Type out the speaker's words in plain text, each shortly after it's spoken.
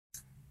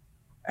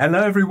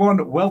Hello,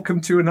 everyone. Welcome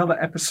to another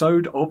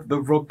episode of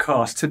the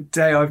Rodcast.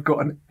 Today, I've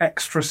got an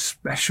extra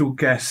special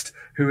guest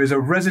who is a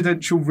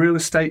residential real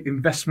estate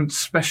investment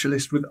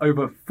specialist with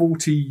over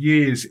 40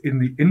 years in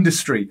the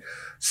industry.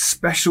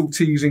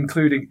 Specialties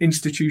including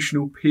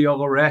institutional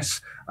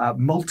PRS,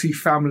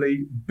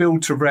 multifamily,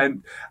 build to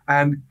rent,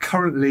 and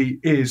currently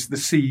is the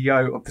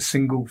CEO of the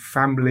Single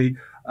Family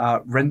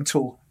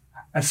Rental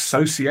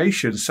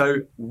Association.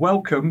 So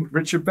welcome,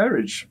 Richard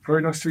Berridge.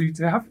 Very nice for you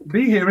to have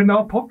me here in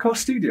our podcast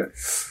studio.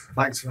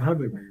 Thanks for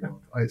having me.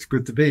 It's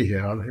good to be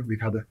here. I think we've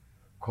had a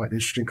quite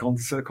interesting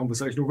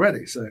conversation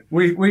already. So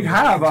we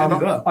have.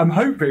 I'm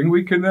hoping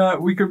you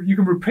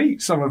can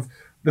repeat some of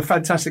the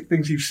fantastic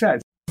things you've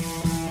said.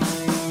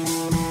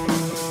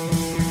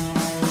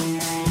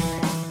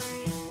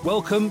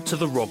 Welcome to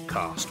the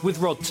Rodcast with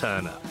Rod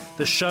Turner,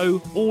 the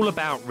show all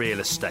about real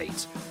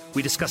estate.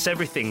 We discuss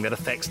everything that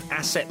affects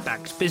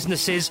asset-backed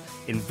businesses,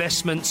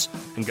 investments,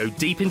 and go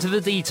deep into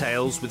the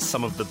details with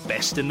some of the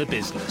best in the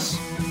business.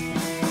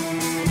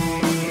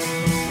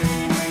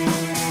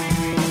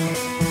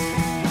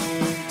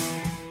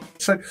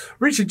 So,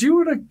 Richard, do you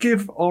want to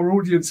give our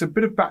audience a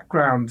bit of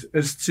background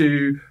as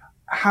to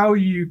how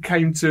you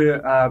came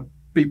to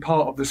be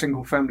part of the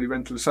Single Family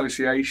Rental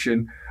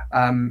Association,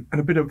 and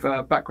a bit of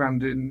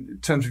background in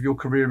terms of your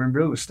career in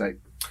real estate?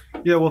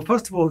 Yeah, well,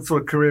 first of all,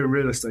 sort of career in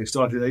real estate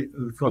started a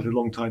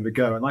long time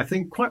ago. And I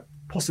think quite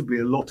possibly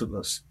a lot of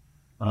us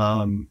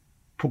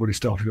probably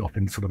started off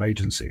in sort of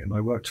agency. And I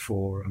worked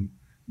for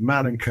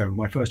Mann & Co.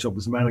 My first job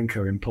was Mann &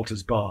 Co. in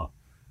Potters Bar.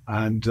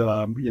 And,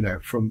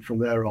 from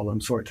there on,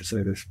 I'm sorry to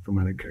say this for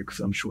Mann & Co. because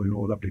I'm sure you're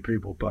all lovely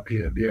people, but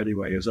the only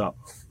way is up.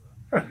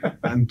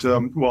 And,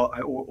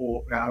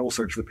 I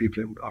also for the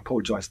people, I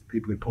apologise to the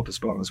people in Potters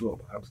Bar as well,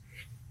 perhaps.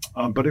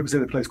 But it was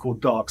in a place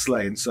called Darks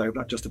Lane, so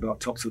that just about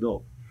tops it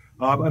off.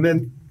 And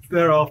then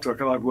thereafter,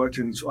 I worked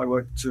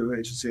to an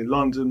agency in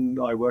London.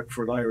 I worked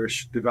for an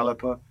Irish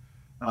developer,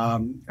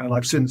 and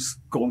I've since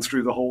gone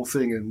through the whole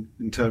thing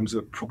in terms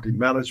of property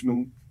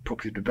management,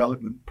 property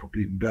development,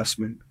 property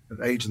investment,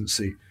 and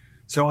agency.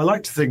 So I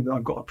like to think that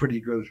I've got a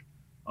pretty good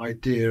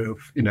idea of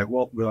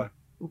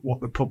what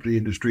the property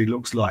industry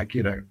looks like,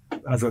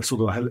 as a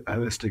sort of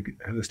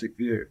holistic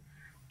view.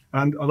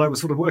 And I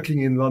was sort of working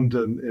in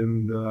London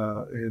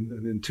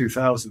in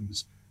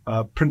 2000s.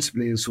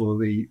 Principally in sort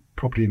of the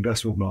property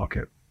investment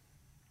market,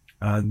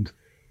 and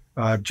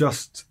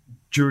just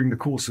during the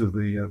course of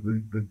the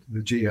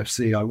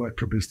GFC, I worked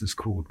for a business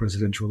called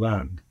Residential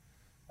Land,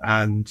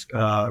 and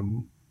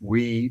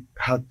we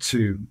had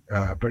to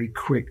very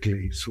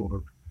quickly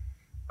sort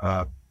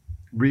of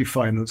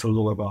refinance a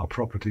lot of our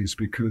properties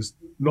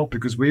not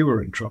because we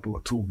were in trouble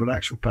at all, but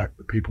actual fact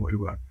the people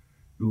who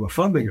were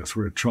funding us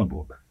were in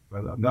trouble.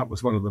 And that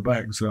was one of the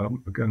banks. So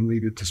I'm going to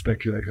leave it to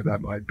speculate who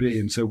that might be.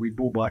 And so we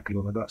bought back a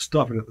lot of that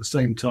stuff. And at the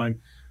same time,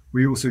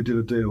 we also did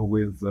a deal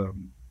with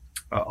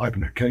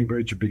Ivanhoe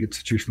Cambridge, a big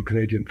institutional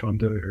Canadian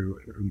funder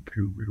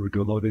who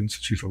do a lot of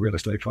institutional real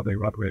estate funding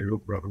right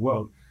around the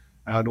world,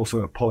 and also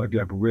Apollo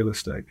Global Real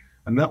Estate.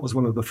 And that was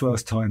one of the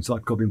first times I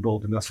got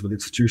involved in that sort of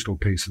institutional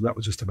piece. And that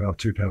was just about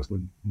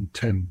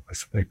 2010, I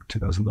think,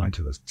 2009,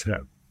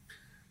 2010.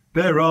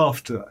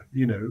 Thereafter,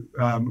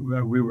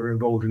 we were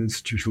involved in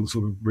institutional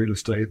sort of real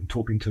estate and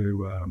talking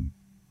to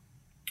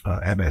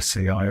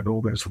MSCI and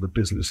all those sort of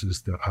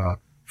businesses that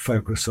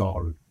focus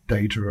our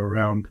data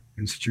around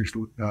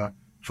institutional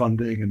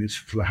funding and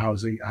institutional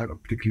housing,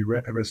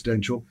 particularly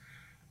residential.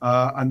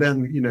 And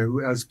then,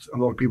 as a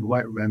lot of people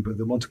might remember,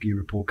 the Montague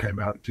report came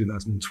out in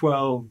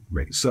 2012,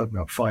 making certain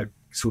about 5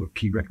 sort of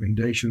key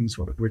recommendations,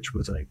 one of which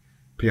was a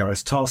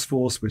PRS task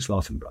force, which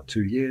lasted about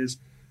 2 years.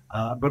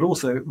 But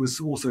also, it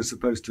was also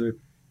supposed to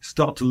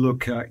start to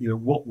look at,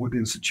 what would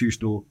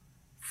institutional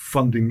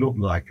funding look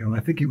like? And I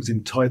think it was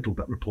entitled,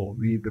 that report,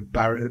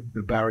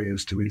 the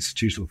barriers to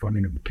institutional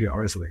funding of the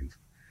PRS links,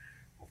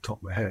 off the top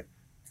of my head.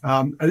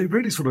 And it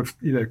really sort of,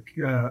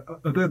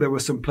 although there were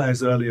some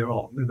players earlier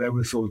on, there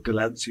was sort of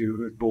Delancey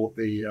who had bought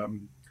the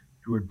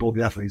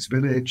Athletes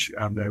Village,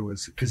 and there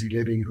was Fizzy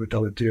Living who had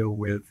done a deal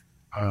with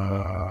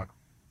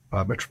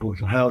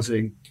Metropolitan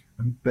Housing,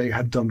 and they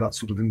had done that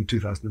sort of in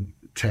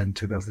 2010,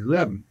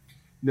 2011.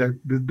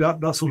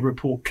 That sort of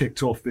report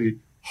kicked off the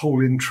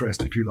whole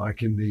interest, if you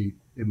like, in the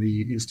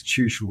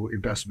institutional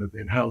investment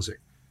in housing.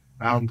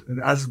 And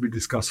as we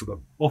discussed sort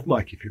of off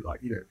mic, if you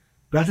like,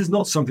 that is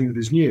not something that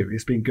is new.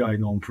 It's been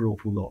going on for an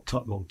awful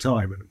long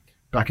time. And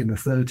back in the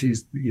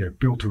 30s,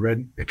 build to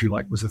rent, if you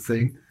like, was a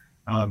thing.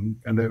 And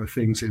there were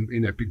things in,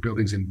 big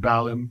buildings in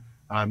Balham.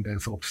 And then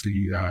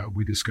obviously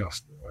we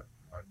discussed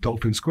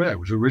Dolphin Square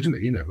was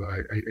originally,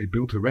 a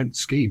build to rent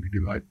scheme, if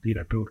you like,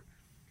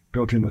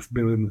 built in the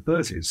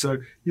 30s. So,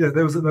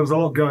 there was a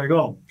lot going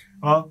on.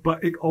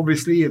 But it,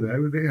 obviously,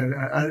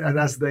 and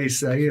as they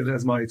say, and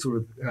as my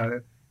sort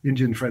of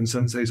Indian friends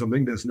say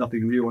something, there's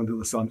nothing new under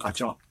the sun.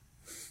 Acha.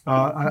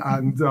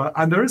 And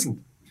there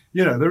isn't.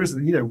 There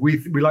isn't.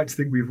 We like to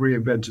think we've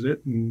reinvented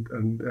it,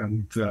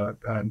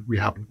 and we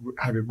haven't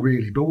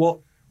really. But what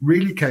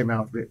really came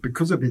out of it,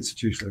 because of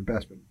institutional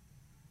investment,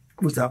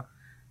 was that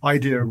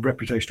idea of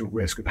reputational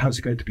risk and how's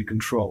it going to be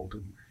controlled,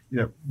 and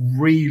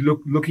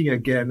looking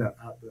again at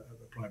the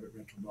private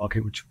rental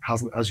market, which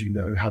hasn't, as you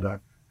know, had a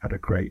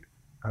great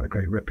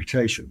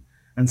reputation,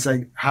 and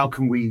saying how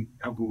can we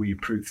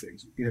improve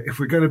things. If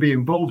we're going to be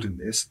involved in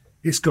this,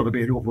 it's got to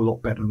be an awful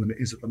lot better than it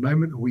is at the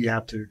moment. We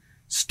have to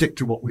stick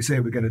to what we say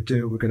we're going to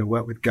do. We're going to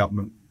work with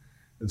government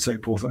and so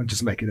forth, and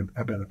just make it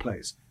a better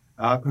place.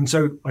 And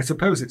so I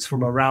suppose it's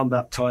from around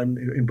that time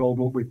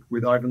involvement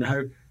with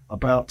Ivanhoe,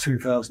 about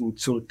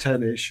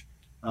 2010-ish,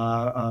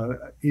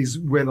 is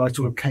when I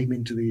sort of came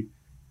into the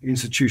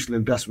institutional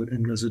investment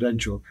in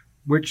residential,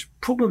 which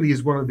probably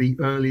is one of the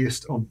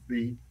earliest of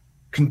the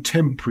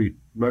contemporary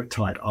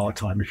type, our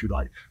time, if you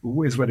like,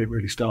 is when it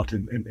really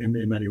started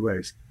in many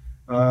ways.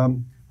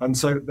 And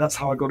so that's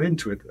how I got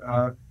into it.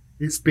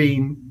 It's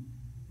been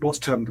what's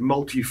termed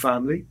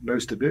multi-family,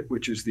 most of it,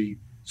 which is the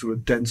sort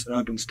of dense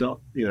urban stuff,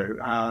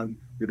 and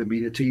with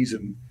amenities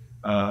and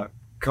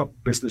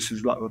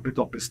businesses like, well,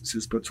 not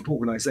businesses, but sort of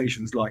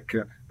organisations like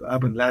the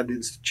Urban Land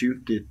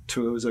Institute did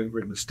tours over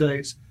in the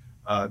States.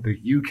 The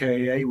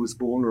UKAA was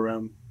born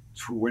around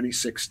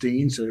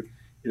 2016, so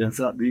it's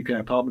that the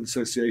UK Apartment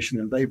Association,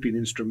 and they've been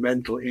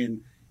instrumental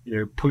in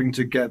pulling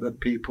together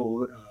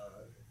people,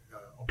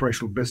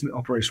 operational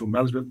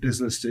management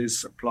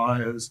businesses,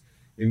 suppliers,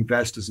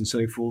 investors, and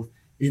so forth,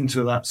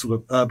 into that sort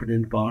of urban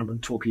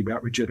environment, talking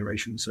about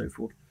regeneration and so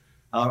forth.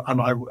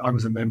 And I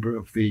was a member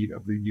of the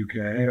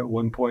UKAA at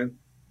one point.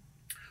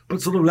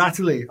 But sort of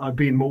latterly, I've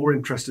been more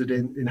interested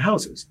in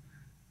houses.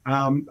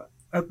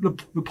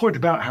 The point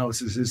about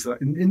houses is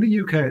that in the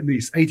UK, at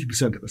least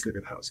 80% of us live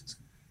in houses.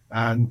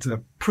 And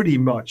pretty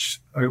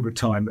much over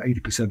time,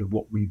 80% of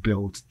what we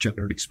build,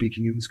 generally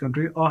speaking, in this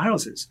country are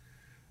houses.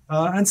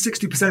 And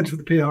 60% of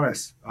the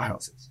PRS are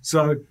houses.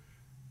 So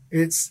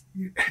it's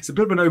a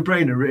bit of a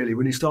no-brainer, really,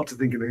 when you start to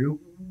think,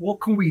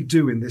 what can we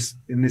do in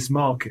this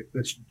market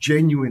that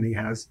genuinely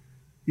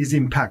is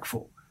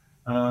impactful,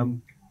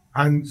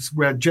 and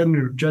where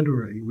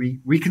generally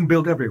we can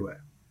build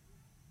everywhere.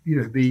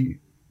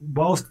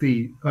 Whilst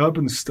the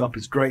urban stuff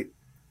is great,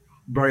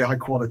 very high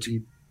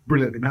quality,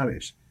 brilliantly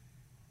managed,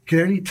 it can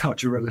only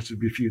touch a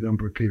relatively few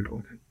number of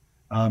people.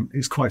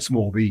 It's quite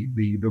small.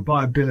 The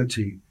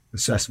viability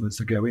assessments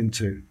that go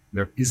into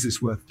is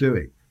this worth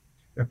doing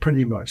are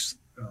pretty much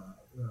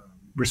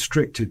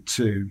restricted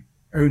to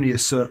only a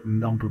certain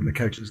number of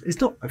locations. It's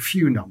not a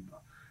few number,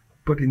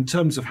 but in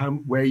terms of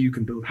where you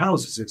can build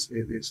houses,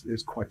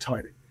 it's quite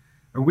tiny.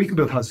 And we can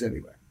build houses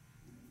anywhere.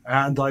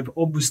 And I've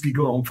obviously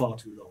gone on far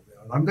too long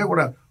now. And I don't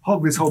want to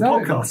hog this whole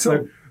podcast.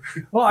 So,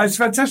 well, it's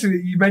fantastic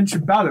that you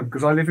mentioned Balham,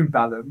 because I live in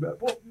Balham.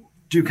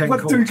 Duquesne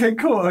Court. Duquesne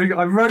Court.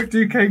 I wrote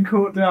Duquesne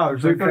Court down,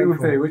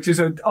 which is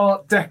an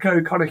Art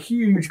Deco kind of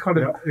huge kind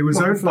of. It was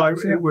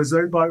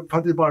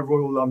funded by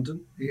Royal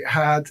London.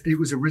 It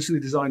was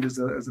originally designed as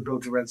a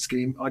build-to-rent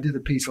scheme. I did a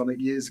piece on it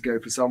years ago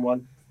for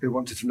someone who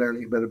wanted to know a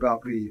little bit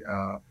about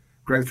the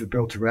growth of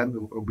build-to-rent.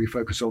 We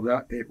focused on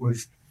that.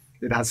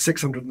 It had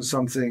 600 and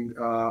something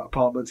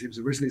apartments. It was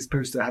originally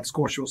supposed to have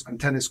squash courts and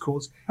tennis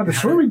courts. Had a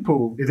swimming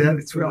pool. I think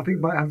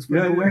it might have a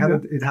swimming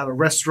pool. It had a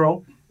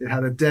restaurant. It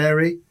had a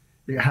dairy.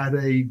 It had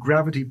a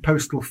gravity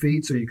postal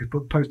feed, so you could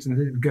put post in it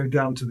and go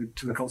down to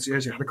the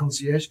concierge. It had a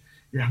concierge.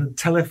 It had a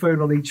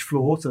telephone on each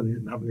floor, so they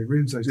didn't have any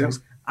rooms those days.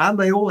 And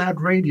they all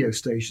had radio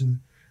stations,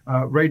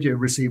 radio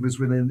receivers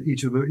within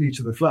each of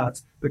the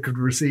flats that could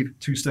receive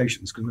two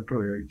stations, because there were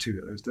probably only two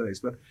at those days.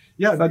 But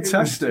yeah,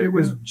 fantastic. It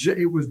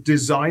was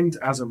designed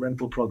as a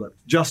rental product,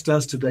 just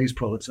as today's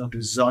products are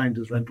designed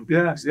as rental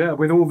products. Yeah,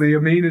 with all the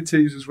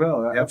amenities as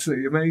well. Yep.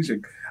 Absolutely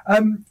amazing.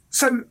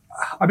 So,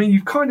 I mean,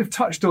 you've kind of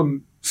touched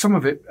on some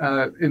of it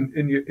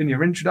in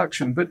your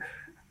introduction, but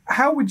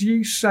how would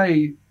you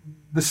say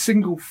the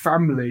single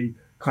family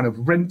kind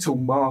of rental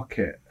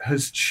market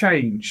has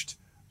changed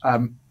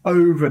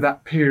over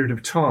that period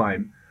of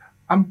time?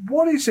 And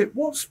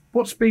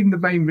what's been the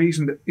main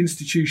reason that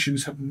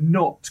institutions have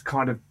not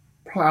kind of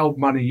ploughed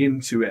money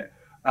into it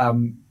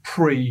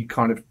pre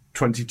kind of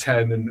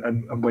 2010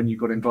 and when you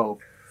got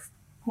involved?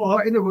 Well,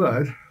 in a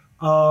word,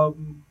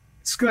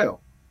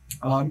 scale.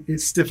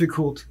 It's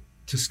difficult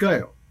to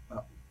scale.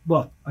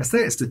 Well, I say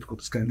it's difficult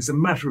to scale. It's a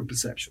matter of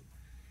perception.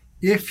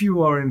 If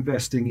you are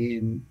investing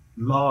in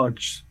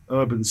large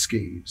urban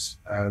schemes,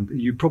 and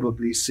you've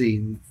probably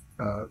seen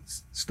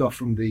stuff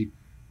from the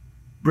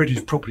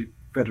British Property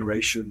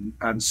Federation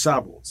and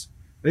Savills,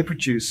 they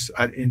produce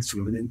a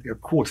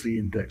quarterly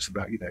index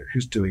about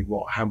who's doing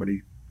what, how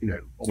many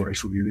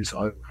operational units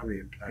are, how many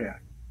in planning. Yeah.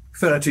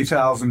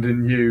 30,000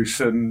 in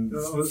use and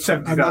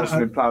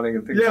 70,000 in planning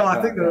and things like that.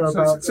 I think there are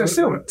about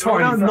still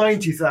around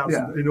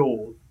 90,000 in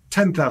all.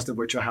 10,000 of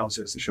which are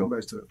houses, sure.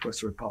 Most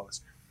are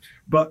apartments.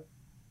 But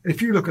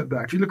if you look at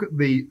that, if you look at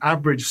the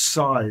average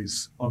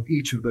size of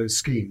each of those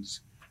schemes,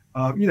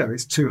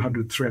 it's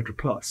 200, 300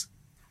 plus.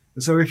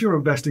 And so if you're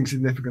investing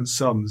significant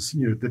sums,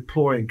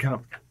 deploying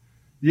capital,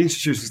 the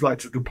institutions like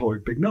to deploy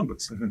big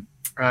numbers. Mm-hmm.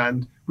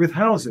 And with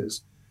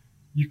houses,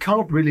 you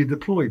can't really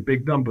deploy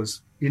big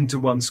numbers into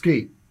one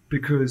scheme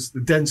because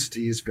the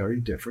density is very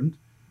different.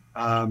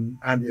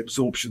 and the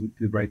absorption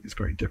rate is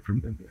very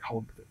different and the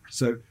whole thing.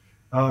 So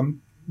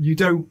you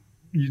don't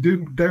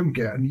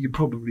get, and you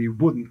probably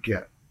wouldn't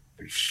get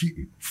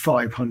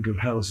 500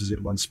 houses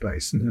in one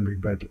space in every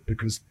bed,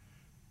 because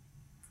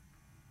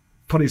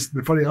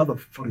the funny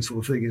sort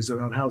of thing is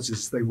around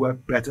houses, they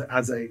work better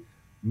as a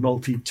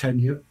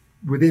multi-tenure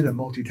within a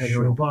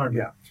multi-tenure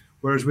environment. Yeah.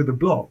 Whereas with the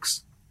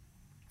blocks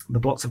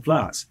of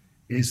flats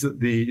is that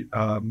the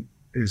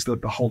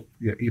whole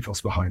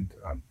ethos behind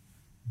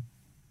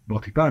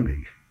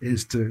multifamily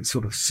is to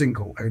sort of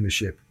single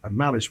ownership and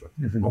management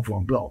of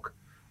one block.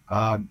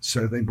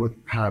 So they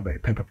wouldn't have a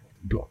pepper pot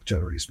block,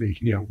 generally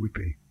speaking. It would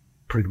be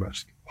pretty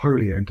much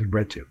wholly owned and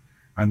rented,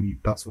 and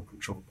that's all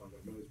controlled by the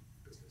management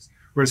business.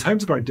 Whereas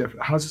homes are very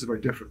different. Houses are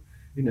very different.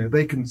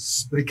 They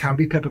can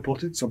be pepper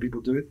potted. Some people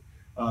do it.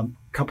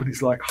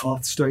 Companies like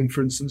Hearthstone,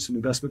 for instance, an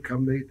investment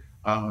company,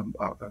 an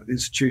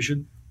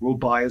institution, will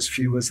buy as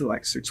few as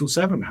like 6 or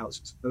 7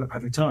 houses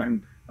at a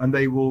time, and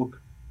they will.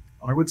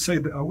 I wouldn't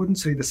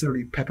say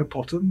necessarily pepper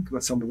pot them,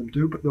 but some of them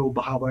do. But they'll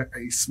have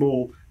a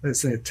small,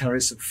 let's say, a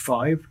terrace of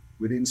 5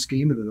 within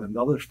scheme, and then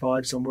another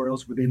 5 somewhere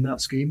else within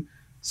that scheme.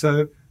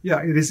 So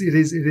yeah, it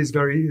is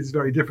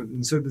very different.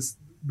 And so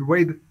the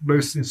way that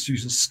most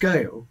institutions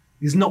scale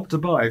is not to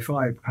buy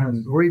 5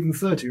 houses or even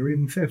 30 or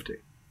even 50.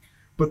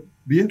 But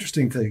the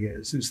interesting thing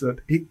is that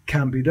it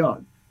can be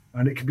done,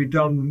 and it can be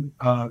done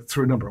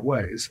through a number of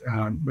ways,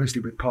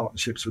 mostly with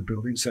partnerships with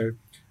buildings. So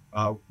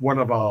one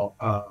of our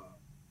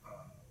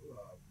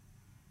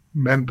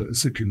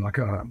members, if you like,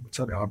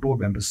 certainly our board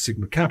members,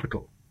 Sigma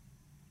Capital,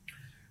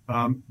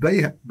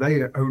 they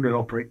own and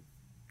operate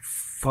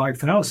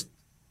 5,000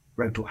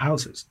 rental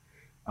houses.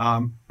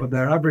 But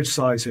their average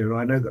size here, and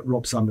I know that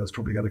Rob Sumner's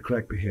probably going to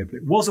correct me here, but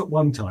it was at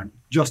one time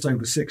just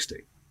over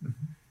 60.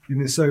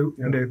 So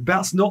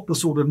that's not the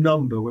sort of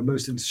number where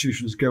most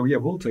institutions go, yeah,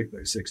 we'll take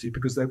those 60,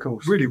 because they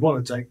really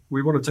want to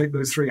take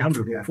those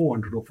 300 or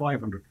 400 or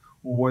 500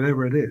 or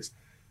whatever it is.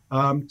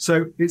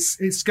 So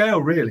it's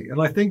scale, really.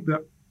 And I think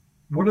that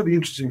one of the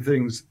interesting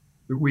things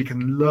that we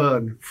can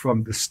learn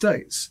from the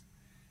States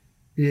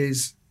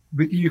is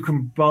that you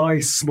can buy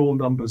small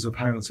numbers of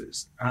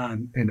houses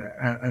and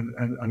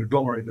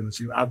agglomerate them,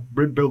 so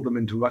you build them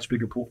into a much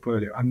bigger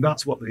portfolio, and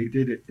that's what they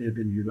did in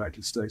the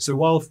United States. So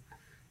while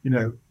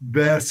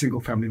their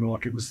single-family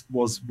market was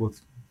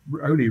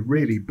only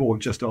really born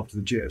just after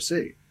the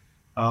GFC,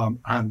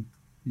 and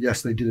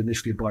yes, they did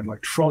initially buy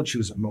like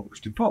tranches of mortgage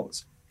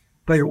defaults,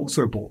 they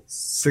also bought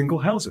single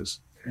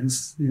houses in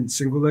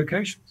single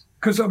locations.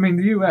 Because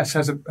the US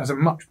has a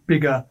much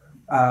bigger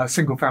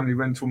single-family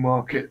rental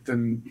market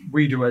than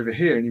we do over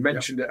here, and you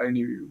mentioned it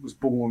only was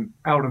born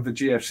out of the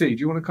GFC. Do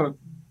you want to kind of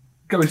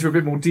go into a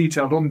bit more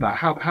detail on that?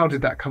 How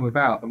did that come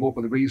about, and what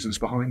were the reasons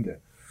behind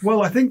it?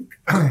 Well, I think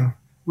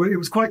it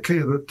was quite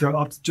clear that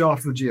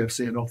after the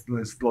GFC and after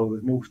those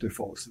mortgage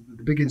defaults,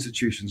 the big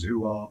institutions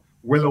who are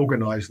well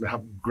organised and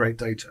have great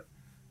data,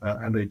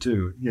 and they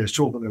do,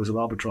 sure that there was an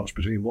arbitrage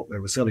between what they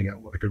were selling at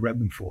and what they could rent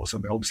them for.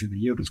 So obviously the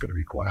yield was going to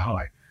be quite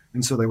high.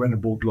 And so they went and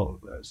bought a lot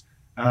of those.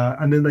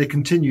 And then they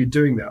continued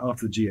doing that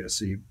after the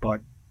GFC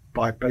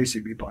by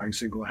basically buying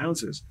single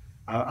houses.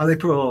 And they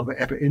put a lot of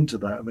effort into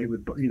that. And they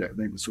would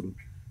sort of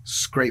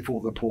scrape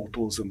all the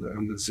portals and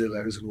the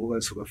Zillows and all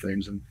those sort of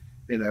things, and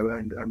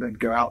then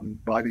go out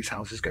and buy these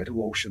houses, go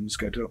to auctions,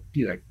 go to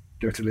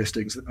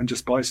listings, and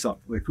just buy stuff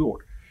they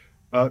thought.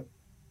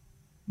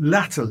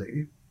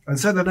 Latterly, and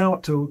so they're now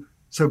up to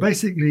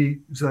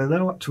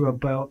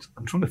about,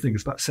 I'm trying to think,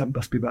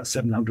 must be about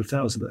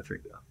 700,000, I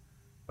think now.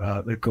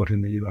 They've got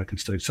in the United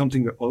States,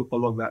 something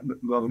along that,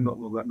 well, not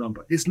along that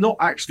number. It's not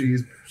actually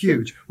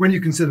huge when you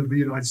consider the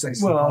United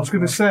States. Well, I was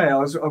going to say,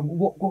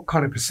 what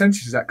kind of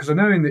percentage is that? Because I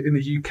know in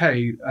the UK,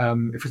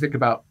 if we think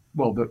about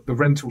the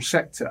rental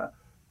sector,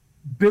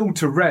 build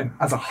to rent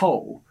as a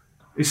whole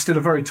is still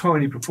a very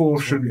tiny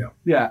proportion.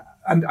 Yeah.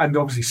 And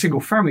obviously single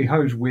family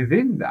homes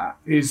within that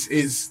is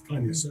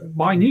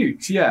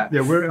minute. Yeah.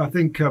 I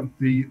think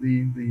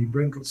the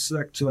rental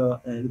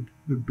sector and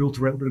the build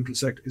to rent rental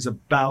sector is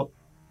about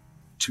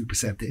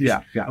 2%.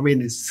 Yeah. I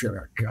mean, it's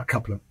a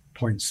couple of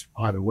points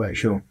either way.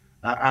 Sure.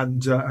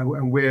 And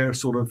we're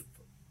sort of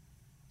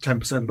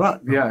 10% of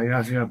that.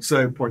 Yeah.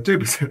 So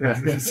 0.2%.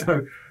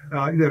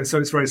 Yeah. So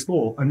it's very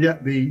small, and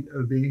yet the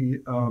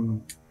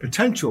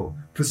potential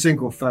for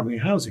single family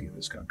housing in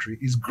this country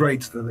is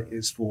greater than it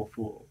is for.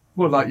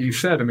 Well, like you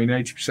said,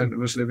 80%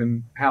 of us live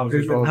in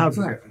houses.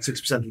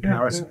 6% in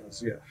Paris.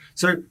 Yeah.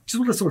 So just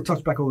want to sort of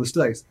touch back on the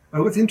States.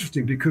 It's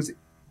interesting because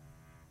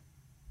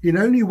in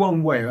only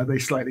one way are they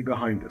slightly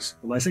behind us.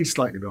 When I say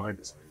slightly behind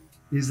us,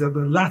 is that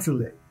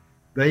latterly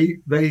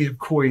they have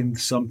coined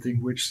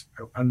something which,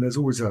 and there's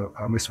always a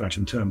mismatch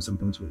in terms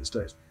sometimes with the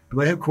States, but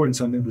they have coined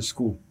something that's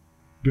called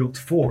built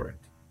for it.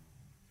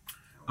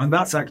 And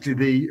that's actually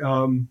the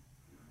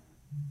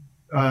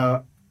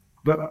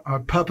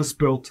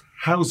purpose-built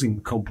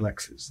housing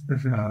complexes,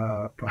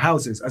 for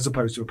houses as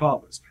opposed to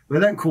apartments. They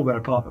don't call their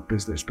apartment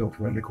business built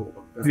for rent, they call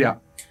them. Yeah.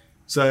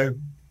 So,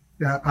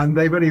 and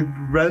they've only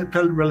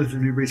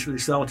relatively recently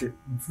started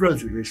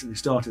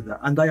that,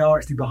 and they are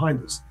actually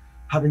behind us.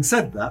 Having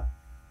said that,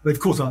 they of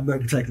course aren't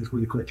known to take this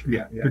really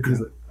quickly.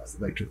 Because that's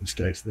the nature of the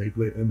state. They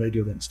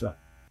do then stuff.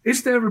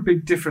 Is there a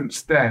big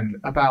difference then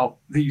about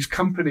these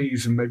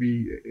companies and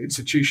maybe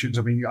institutions?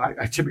 I mean,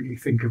 I typically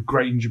think of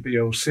Grainger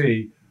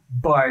BLC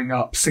buying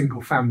up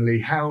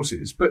single-family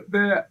houses, but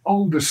they're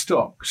older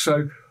stock.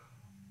 So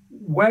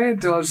where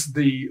does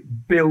the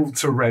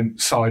build-to-rent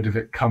side of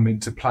it come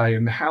into play,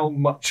 and how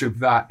much of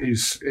that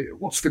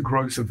what's the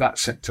growth of that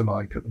sector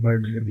like at the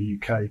moment in the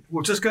UK?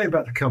 Well, just going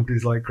back to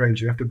companies like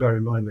Grainger, you have to bear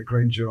in mind that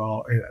Grainger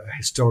are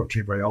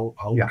historically a very old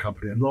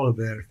company, and a lot of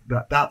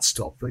that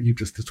stock that you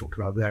just talked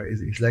about there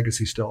is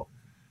legacy stock.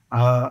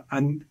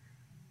 And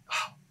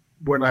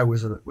when I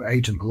was an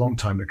agent a long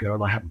time ago,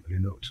 and I haven't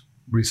really looked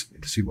recently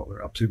to see what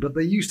they're up to, but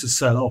they used to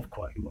sell off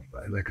quite a lot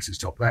of that legacy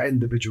stock, that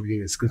individual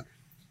years, because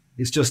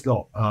it's just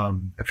not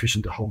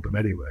efficient to hold them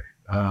anyway.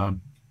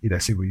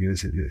 Single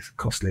years is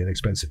costly and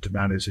expensive to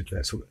manage if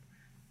they're sort of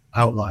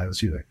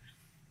outliers,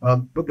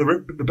 But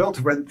the build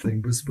to rent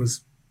thing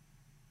was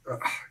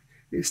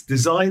it's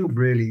designed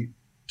really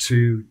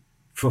to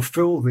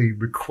fulfill the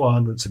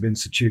requirements of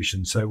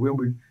institutions. So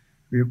we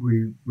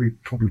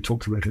probably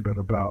talked a little bit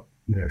about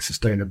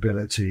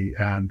sustainability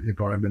and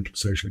environmental,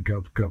 social,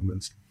 and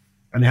governance,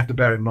 and you have to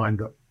bear in mind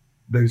that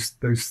those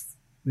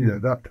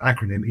that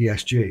acronym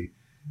ESG.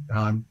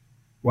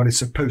 One is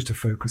supposed to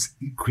focus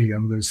equally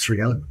on those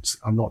three elements,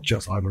 and not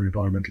just either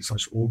environmental,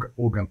 social,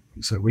 or government.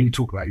 So when you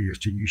talk about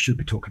ESG, you should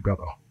be talking about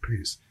the whole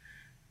piece.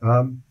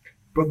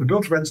 But the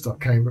build-to-rent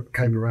stuff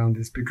came around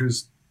is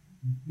because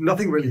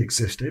nothing really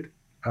existed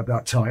at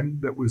that time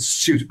that was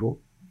suitable.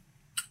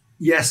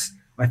 Yes,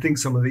 I think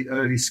some of the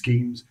early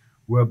schemes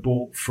were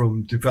bought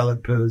from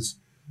developers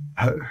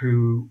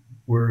who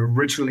were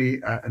originally,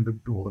 the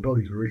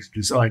buildings were originally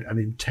designed and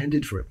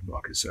intended for open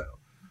market sale,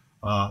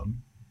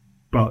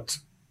 but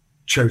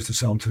chose to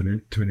sell to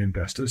an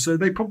investor. So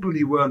they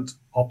probably weren't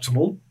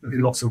optimal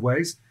in lots of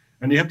ways.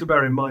 And you have to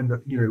bear in mind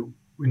that,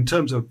 in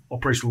terms of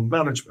operational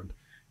management,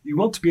 you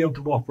want to be able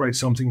to operate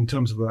something in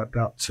terms of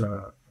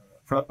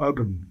for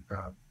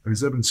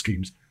those urban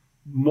schemes,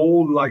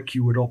 more like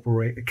you would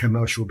operate a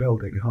commercial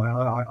building.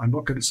 I'm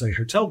not going to say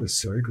hotel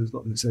necessarily, because it's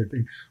not the same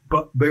thing,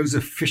 but those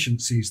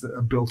efficiencies that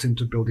are built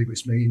into building,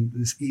 which mean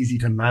it's easy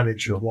to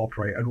manage or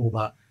operate, and all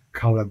that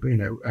kind of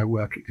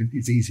work,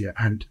 it's easier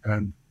and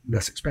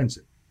less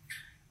expensive.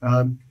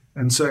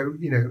 And so,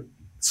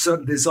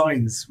 certain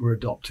designs were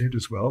adopted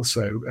as well.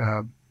 So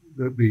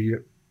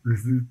the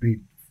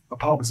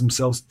apartments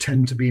themselves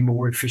tend to be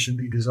more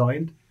efficiently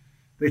designed.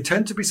 They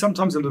tend to be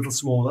sometimes a little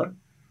smaller,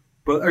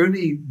 but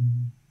only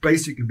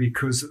basically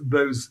because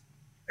those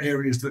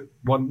areas that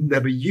one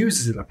never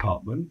uses in an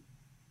apartment,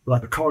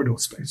 like the corridor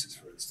spaces,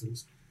 for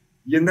instance,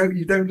 you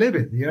don't live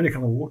in. You only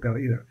kind of walk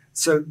down,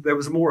 So there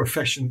was a more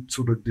efficient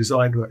sort of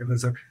design work. And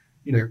there's a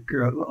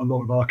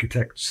lot of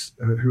architects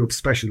who have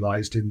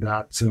specialized in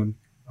that.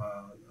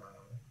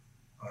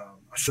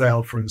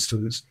 Sale, for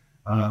instance,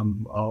 I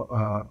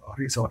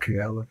think it's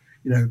RKL,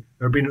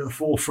 have been at the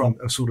forefront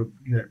of sort of,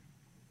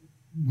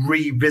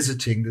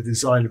 revisiting the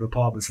design of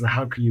apartments and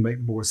how can you make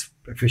them more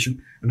efficient,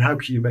 and how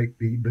can you make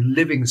the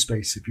living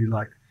space, if you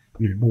like,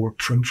 more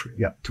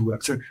appropriate to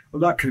work. So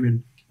that came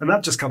in, and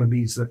that just kind of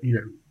means that,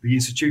 the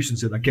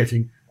institutions that are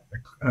getting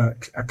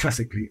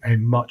classically a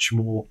much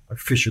more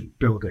efficient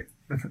building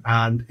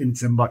and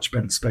into a much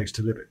better space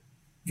to live in.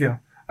 Yeah.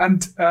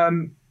 And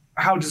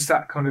how does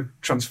that kind of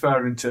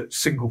transfer into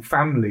single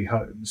family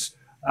homes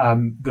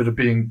that are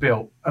being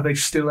built? Are they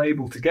still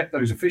able to get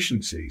those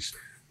efficiencies?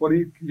 Well,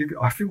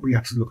 I think we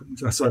have to look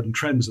at certain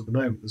trends at the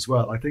moment as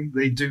well. I think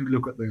they do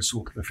look at those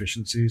sort of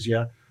efficiencies,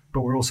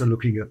 but we're also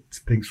looking at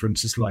things, for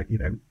instance, like,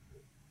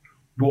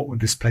 what would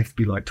this place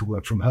be like to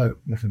work from home?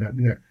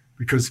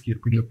 Because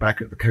we look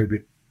back at the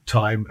COVID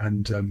time,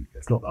 and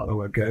it's not that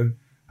long ago,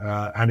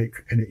 and it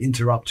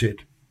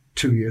interrupted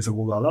 2 years of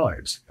all our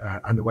lives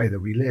and the way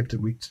that we lived,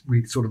 and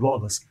we sort of, a lot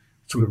of us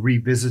sort of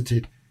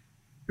revisited,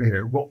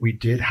 what we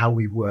did, how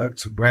we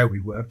worked, where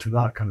we worked, and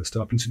that kind of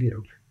stuff. And so,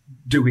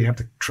 do we have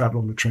to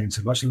travel on the train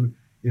so much? And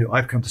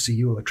I've come to see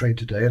you on the train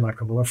today, and I've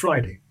come on a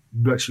Friday,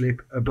 virtually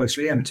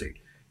empty.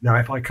 Now,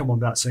 if I come on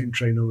that same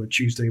train on a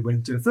Tuesday,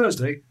 Wednesday, or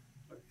Thursday,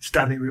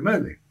 standing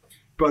remotely.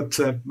 But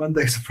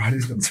Mondays and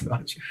Fridays, not so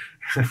much.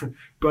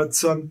 But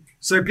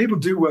so people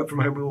do work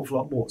from home an awful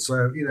lot more.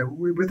 So,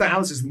 with the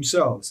houses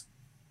themselves,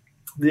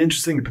 the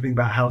interesting thing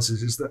about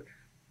houses is that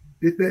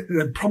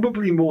they're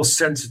probably more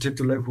sensitive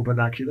to local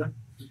vernacular.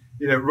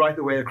 Right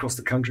the way across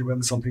the country,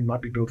 whether something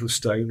might be built of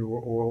stone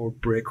or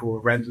brick or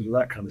rendered,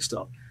 that kind of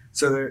stuff.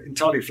 So they're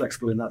entirely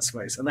flexible in that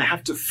space, and they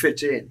have to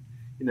fit in,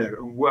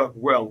 and work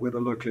well with a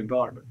local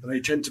environment. And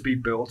they tend to be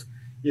built,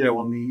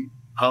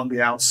 on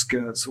the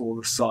outskirts or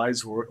the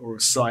sides or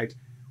a site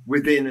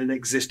within an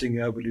existing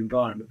urban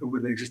environment,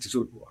 with an existing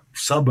sort of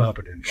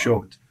suburban environment.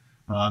 Sure.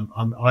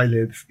 I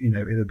live, in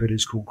a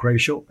village called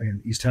Grayshall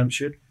in East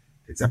Hampshire.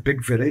 It's a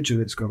big village, and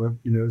it's got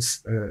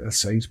a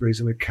Sainsbury's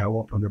and a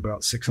co-op and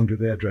about 600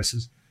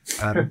 hairdressers,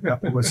 and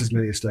almost as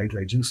many estate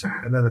agents,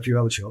 and then a few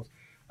other shops.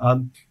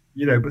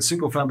 But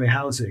single family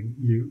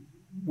housing,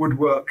 would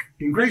work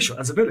in Greyshot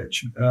as a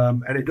village.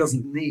 And it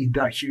doesn't need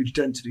that huge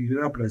density to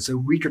upload. So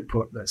we could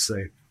put, let's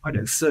say,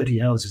 30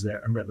 houses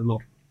there and rent the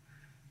lot.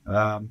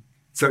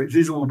 So it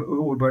is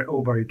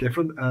all very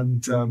different.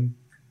 And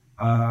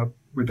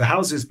with the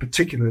houses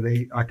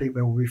particularly, I think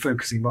they will be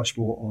focusing much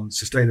more on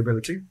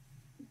sustainability.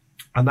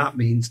 And that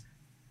means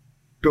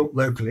built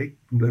locally,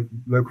 from the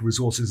local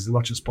resources as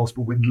much as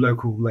possible, with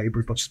local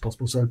labour as much as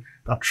possible. So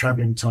that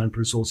travelling time for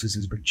resources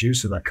is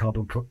reduced, so that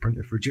carbon footprint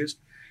is reduced.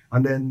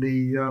 And then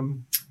the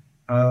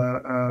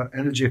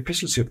energy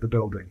efficiency of the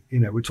building.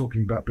 We're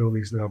talking about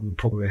buildings that will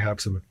probably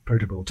have some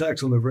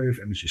photovoltaics on the roof,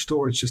 energy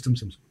storage systems,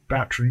 some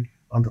battery,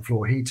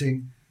 underfloor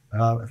heating,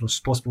 as much as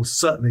possible.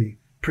 Certainly,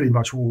 pretty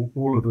much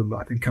all of them,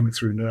 I think, coming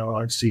through now.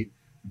 I've seen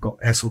got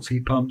air source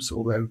heat pumps,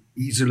 although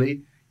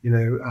easily,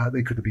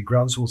 they could be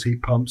ground source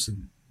heat pumps,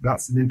 and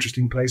that's an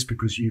interesting place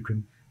because you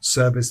can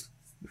service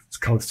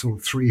kind of sort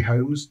of 3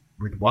 homes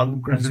with one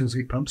ground source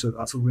heat pump. So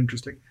that's all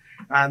interesting.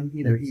 And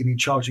EV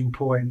charging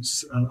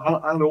points and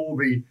all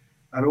the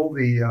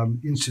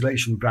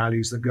insulation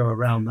values that go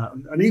around that,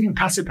 and even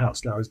passive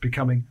house now is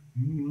becoming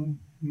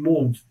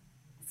more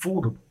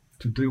affordable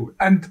to do with.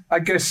 And I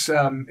guess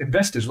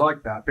investors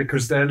like that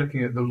because they're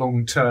looking at the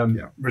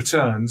long-term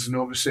returns, and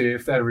obviously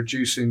if they're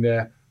reducing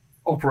their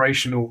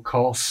operational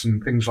costs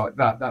and things like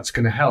that, that's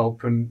going to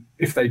help. And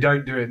if they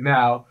don't do it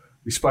now,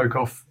 we spoke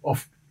off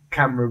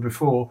camera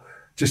before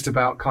just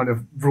about kind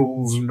of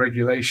rules and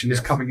regulations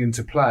coming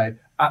into play.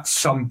 At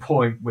some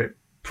point, we're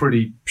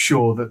pretty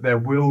sure that there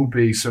will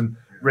be some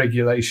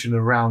regulation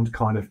around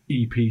kind of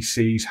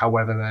EPCs,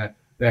 however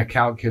they're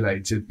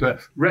calculated.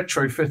 But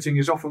retrofitting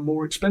is often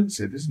more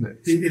expensive, isn't it?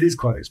 It is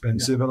quite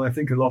expensive, and I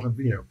think a lot of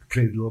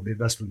clearly a lot of the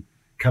investment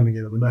coming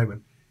in at the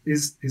moment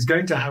is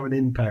going to have an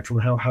impact on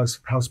how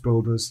house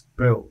builders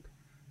build.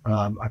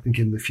 I think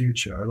in the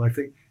future, and I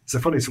think it's a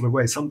funny sort of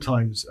way.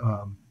 Sometimes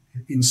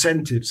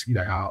incentives,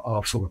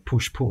 are sort of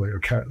push pull or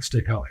carrot and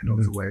stick out in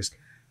other ways.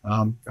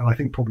 And I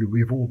think probably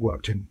we've all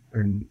worked in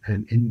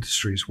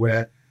industries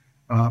where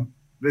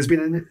there's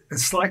been a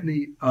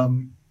slightly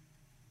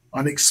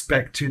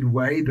unexpected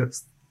way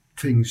that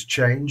things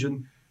change,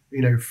 and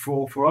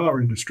for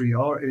our industry,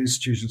 our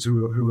institutions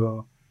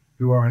who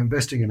are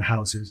investing in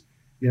houses,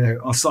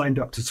 are signed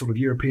up to sort of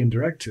European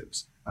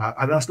directives,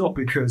 and that's not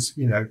because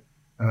whether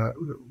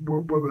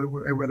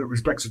it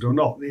was Brexit or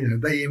not,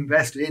 they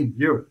invest in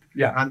Europe,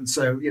 and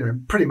so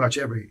pretty much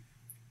every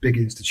big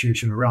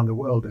institution around the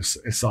world is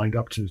signed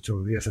up to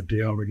the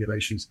SFDR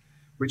regulations,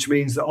 which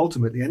means that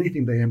ultimately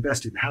anything they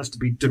invest in has to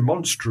be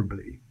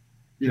demonstrably,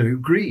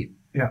 green,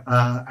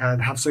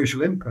 and have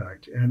social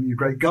impact and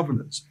great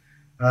governance.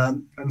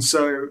 And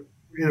so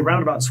in a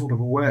roundabout sort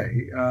of a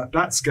way,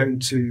 that's going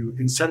to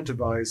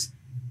incentivize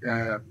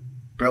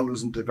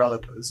builders and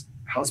developers,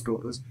 house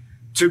builders,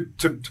 to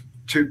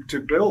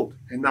build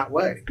in that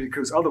way,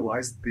 because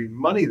otherwise the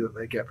money that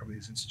they get from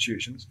these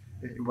institutions,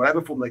 in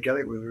whatever form they get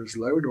it, whether it's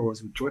loan or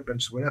as a joint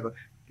venture, whatever,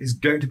 is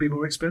going to be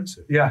more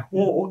expensive.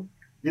 Or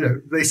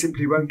they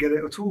simply won't get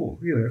it at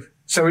all.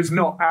 So it's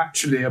not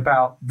actually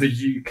about the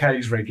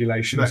UK's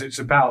regulations. No. It's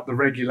about the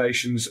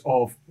regulations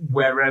of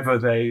wherever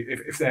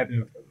if they're,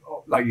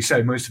 like you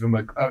say, most of them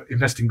are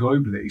investing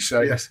globally.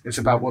 So it's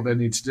about what they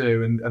need to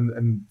do.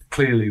 And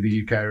clearly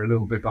the UK are a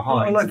little bit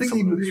behind. Well, I think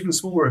even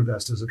smaller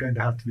investors are going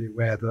to have to be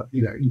aware that,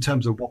 in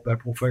terms of what their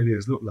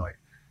portfolios look like,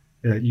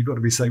 you've got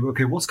to be saying,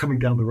 okay, what's coming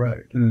down the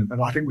road?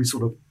 And I think we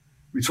sort of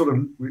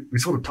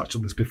touched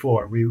on this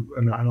before.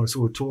 And I was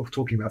sort of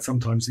talking about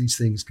sometimes these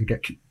things can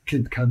get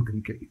kicked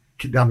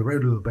down the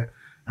road a little bit,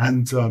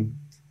 and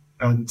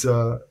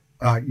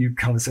you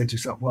kind of say to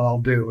yourself, well, I'll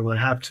do it when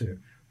I have to.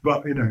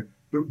 But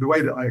the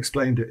way that I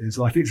explained it is,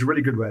 I think it's a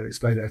really good way to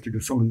explain it,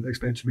 because someone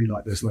explained it to me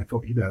like this, and I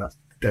thought, that's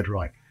dead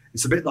right.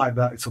 It's a bit like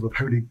that sort of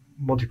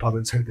Monty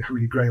Python's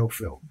Holy Grail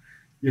film,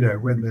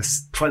 when they're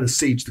trying to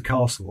siege the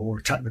castle or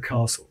attack the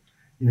castle.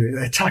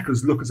 The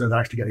attackers look as though they're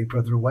actually getting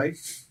further away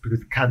because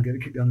they can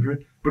get kicked under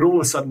it, but all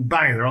of a sudden,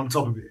 bang, they're on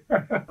top of you.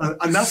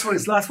 And that's what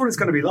it's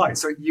going to be like.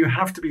 So you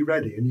have to be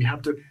ready, and you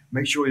have to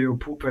make sure your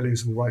portfolio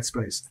is in the right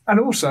space. And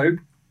also,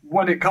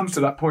 when it comes to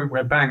that point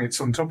where bang,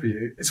 it's on top of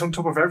you, it's on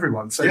top of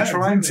everyone. So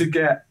trying to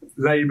get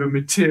labour,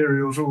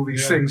 materials, all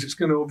these things, it's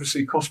going to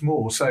obviously cost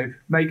more. So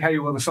make hay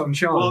while the sun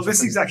shines. Well, this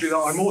is exactly that.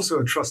 I'm also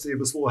a trustee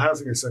of a small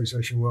housing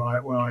association where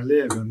I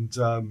live, and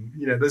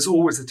there's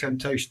always a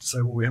temptation to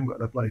say, well, we haven't got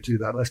enough money to do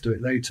that, let's do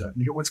it later. And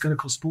you go, well, it's going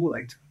to cost more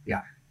later.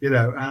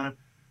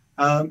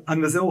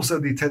 And there's also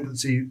the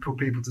tendency for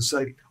people to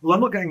say, well,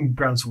 I'm not getting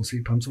ground source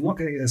heat pumps, I'm not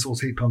getting air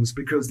source heat pumps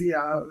because we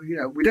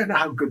don't know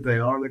how good they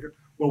are. And they go,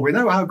 well, we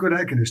know how good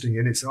air conditioning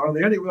units are, and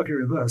they only work in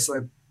reverse,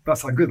 so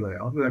that's how good they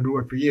are. They've been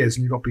working for years,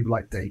 and you've got people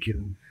like Daikin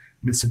and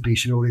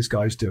Mitsubishi and all these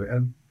guys do it,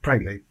 and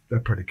frankly, they're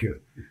pretty good.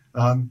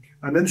 And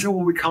then they say,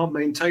 well, we can't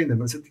maintain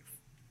them. I said,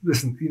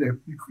 listen,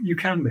 you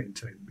can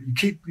maintain them.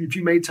 If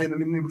you maintain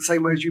them in the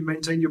same way as you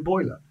maintain your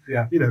boiler,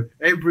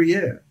 every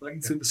year,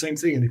 it's the same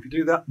thing. And if you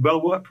do that,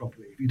 they'll work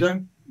properly. If you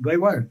don't, they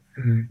won't.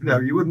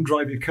 Mm-hmm. You wouldn't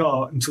drive your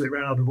car until it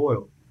ran out of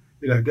oil,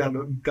 down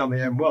the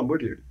M1,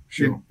 would you?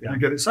 Sure. You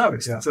get it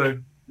serviced. Yeah. So,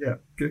 Yeah,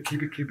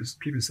 keep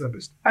it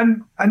serviced.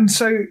 And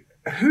so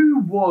who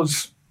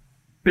was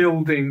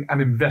building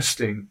and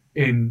investing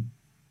in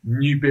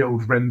new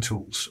build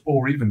rentals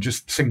or even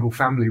just single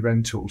family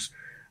rentals?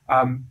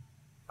 I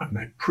don't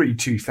know,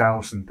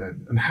 pre-2000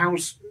 then, and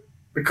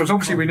because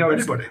obviously we know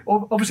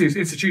obviously it's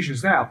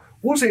institutions now.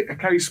 Was it a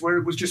case where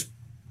it was just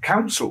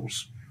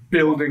councils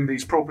building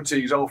these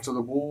properties after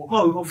the war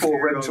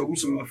for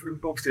rentals?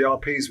 Obviously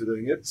RPs were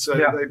doing it, so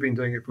they've been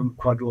doing it for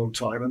quite a long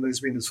time, and there's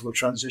been a sort of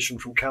transition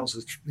from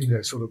councils,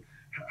 sort of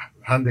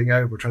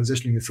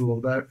transitioning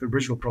sort of the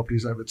original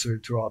properties over to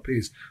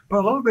RPs. But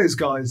a lot of those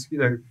guys,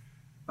 depending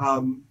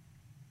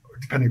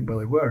on where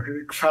they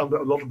were, found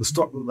that a lot of the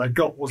stock that they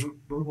got wasn't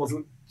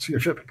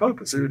fit for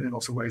purpose. In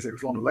lots of ways, it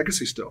was a lot of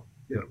legacy stock.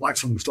 Like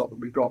some of the stock that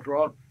we've got for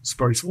our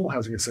very small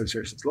housing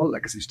associations, a lot of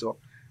legacy stock.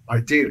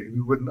 Ideally, we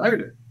wouldn't own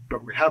it,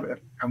 but we have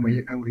it, and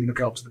we look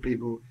after the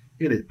people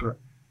in it. But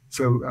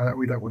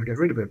we don't want to get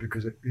rid of it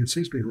because it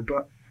suits people.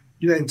 But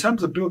in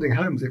terms of building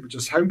homes, it was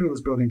just home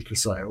builders building for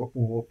sale,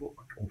 or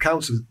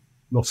councils,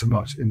 not so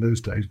much in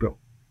those days, but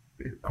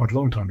quite a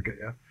long time ago,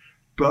 yeah.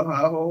 But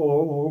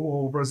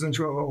or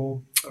residential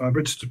or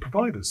registered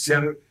providers.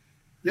 So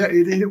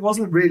it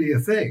wasn't really a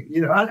thing,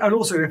 And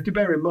also you have to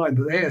bear in mind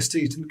that ASTs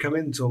didn't come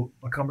in until,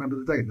 I can't remember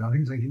the date now. I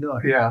think it was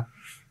 89. Yeah.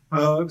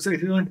 It was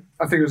 89.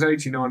 I think it was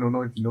 89 or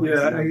 99.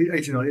 Yeah,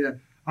 89. Yeah.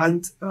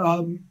 And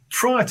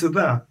prior to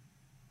that,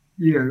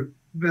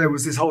 there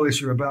was this whole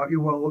issue about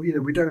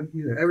we don't,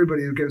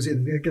 everybody who goes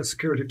in gets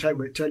security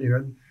tenure,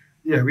 and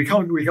we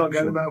can't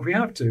get them out if we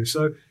have to.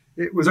 So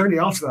it was only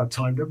after that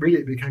time that really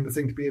it became a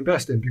thing to be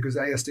invested in, because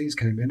ASDs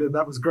came in, and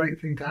that was a great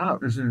thing to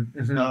have.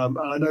 And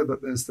I know that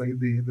there's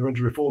the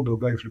rental reform bill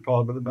going through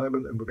Parliament at the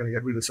moment, and we're going to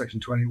get rid of Section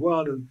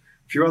 21 and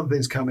a few other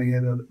things coming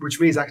in, which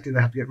means actually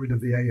they have to get rid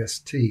of the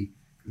AST,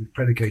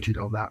 predicated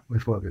on that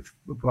with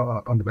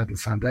fundamental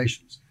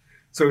foundations.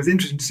 So it's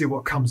interesting to see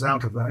what comes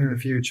out of that in the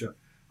future.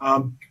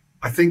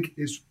 I think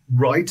it's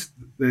right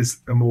that there's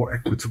a more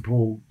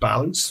equitable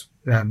balance,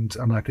 and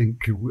I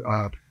think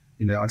I've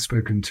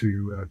spoken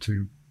to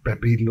Ben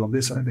Beadle on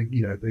this. I think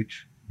the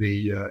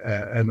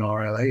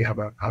NRLA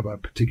have a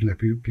particular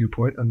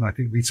viewpoint, and I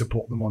think we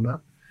support them on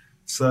that.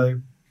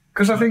 So,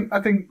 because I think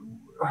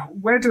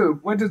where do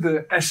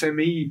the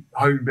SME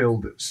home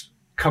builders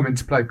come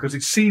into play? Because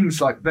it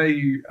seems like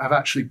they have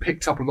actually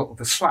picked up a lot of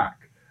the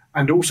slack,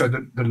 and also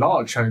the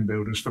large home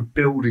builders for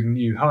building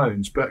new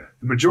homes. But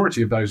the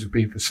majority of those have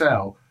been for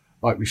sale,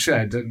 like we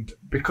said, and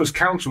because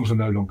councils are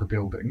no longer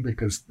building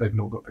because they've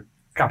not got the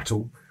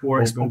capital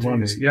or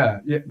money. Yeah,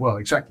 well,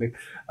 exactly.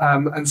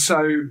 And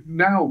so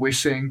now we're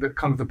seeing that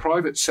kind of the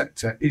private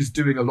sector is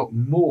doing a lot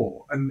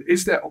more. And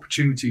is there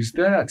opportunities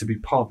there to be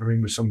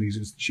partnering with some of these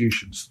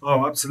institutions?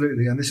 Oh,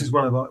 absolutely. And this is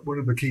one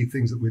of the key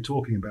things that we're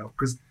talking about,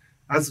 because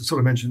as I sort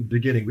of mentioned at the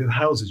beginning, with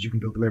houses, you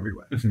can build them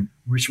everywhere,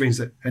 which means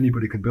that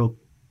anybody can build them,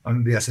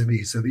 and the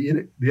SMEs. So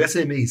the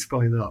SMEs,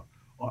 funny enough,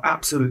 are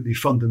absolutely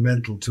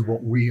fundamental to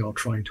what we are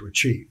trying to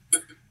achieve.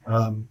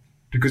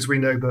 Because we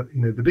know that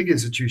the big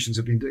institutions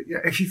have been doing.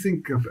 If you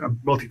think of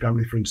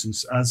multifamily, for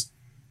instance, as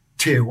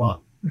tier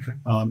one,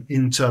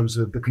 in terms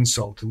of the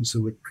consultants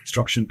and the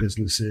construction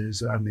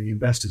businesses and the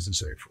investors and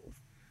so forth,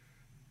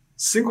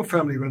 single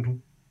family rental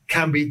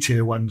can be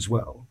tier one as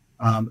well,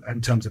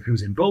 in terms of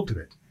who's involved in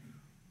it.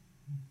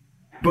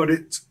 But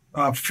it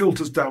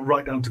filters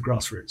right down to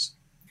grassroots,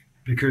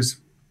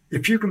 because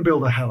if you can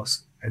build a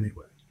house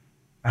anywhere,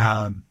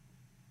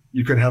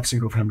 you can have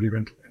single family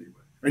rental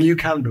anywhere, and you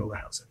can build a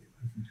house anywhere.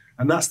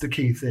 And that's the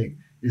key thing,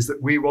 is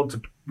that we want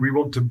to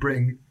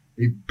bring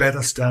a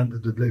better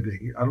standard of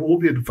living and all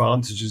the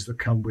advantages that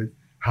come with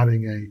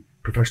having a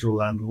professional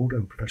landlord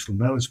and professional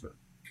management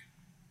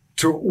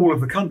to all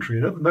of the country.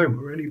 And at the moment,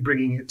 we're only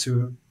bringing it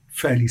to a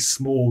fairly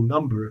small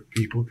number of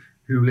people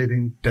who live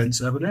in dense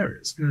urban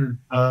areas. And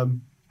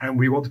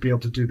we want to be able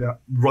to do that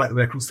right the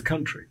way across the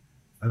country.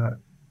 And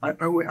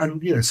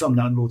some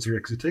landlords are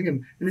exiting,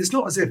 and it's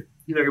not as if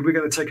we're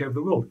going to take over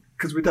the world,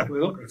 because we're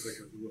definitely not going to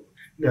take over the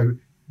world.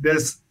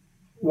 There's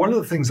one of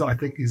the things that I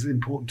think is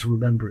important to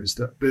remember is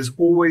that there's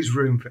always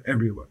room for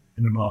everyone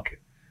in the market.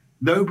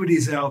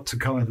 Nobody's out to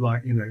kind of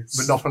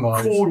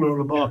monopolize, corner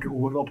the market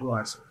or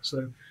monopolize it.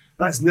 So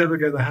that's never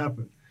going to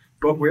happen.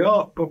 But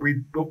what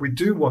we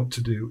do want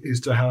to do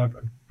is to have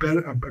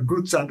a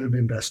good standard of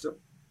investor.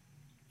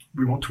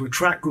 We want to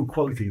attract good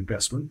quality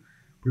investment.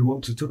 We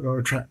want to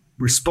attract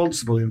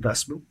responsible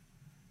investment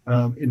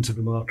into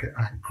the market,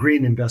 and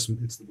green investment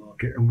into the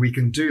market. And we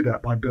can do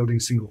that by building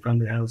single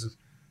family houses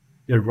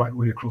right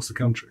way across the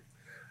country.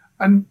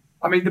 And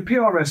I mean, the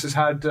PRS has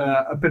had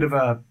a bit of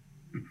a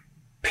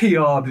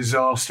PR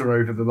disaster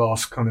over the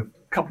last kind of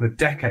couple of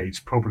decades,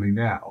 probably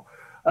now.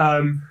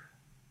 And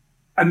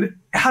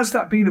has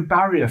that been a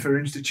barrier for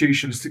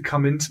institutions to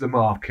come into the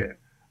market?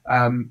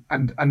 And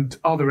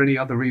are there any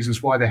other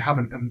reasons why they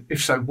haven't? And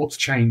if so, what's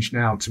changed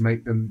now to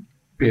make them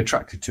be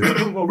attracted to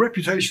it? Well,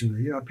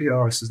 reputationally,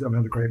 PRS has never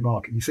had a great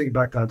market. You think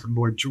back down to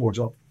Lloyd George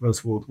after the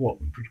First World War,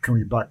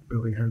 coming back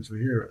building homes for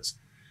heroes.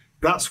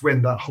 that's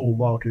when that whole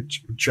market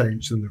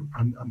changed, and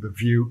the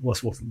view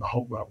wasn't the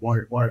whole why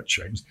it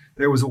changed.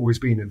 There was always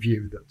been a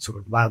view that sort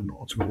of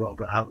landlords were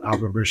rather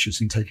avaricious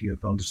in taking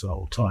advantage of the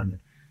whole time. And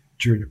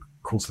during the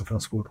course of the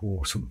First World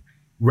War, sort of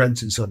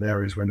rents in certain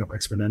areas went up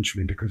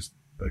exponentially because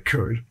they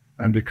could,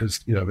 and because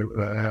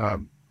the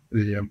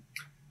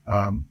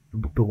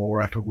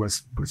war effort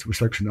was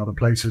reflected in other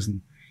places,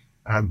 and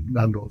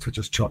landlords were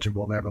just charging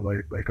whatever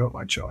they felt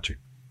like charging.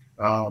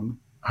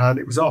 And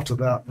it was after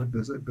that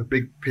the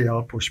big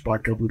PR push by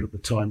government at the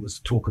time was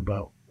to talk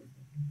about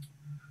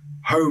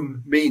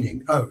home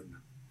meaning own,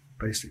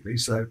 basically.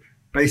 So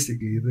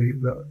basically,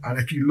 and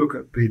if you look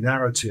at the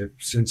narrative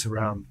since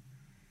around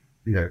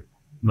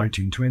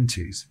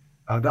 1920s,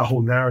 that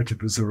whole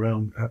narrative was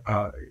around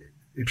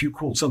if you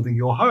called something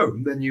your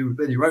home, then you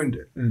owned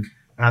it.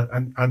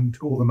 And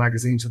all the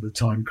magazines at the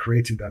time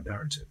created that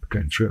narrative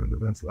going through, and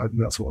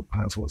that's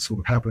what sort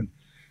of happened.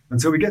 And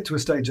so we get to a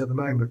stage at the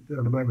moment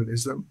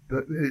is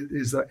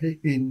that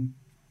in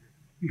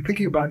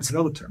thinking about it in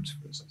other terms,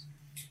 for instance,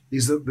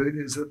 is that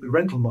the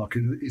rental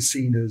market is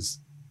seen as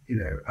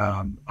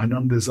an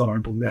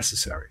undesirable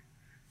necessary,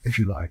 if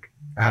you like,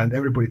 and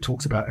everybody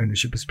talks about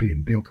ownership as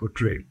being built to a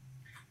dream.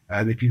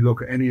 And if you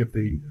look at any of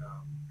the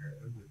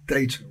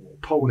data or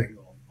polling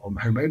on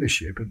home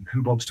ownership and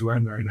who wants to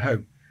own their own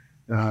home,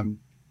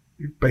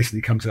 it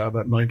basically comes out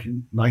that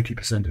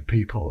 90% of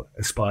people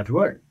aspire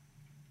to own.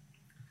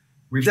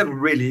 We've never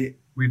really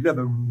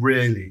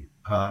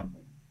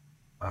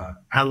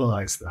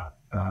analysed that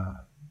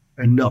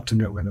enough to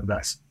know whether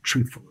that's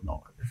truthful or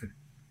not.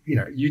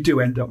 You do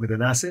end up with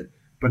an asset,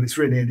 but it's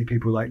really only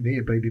people like me,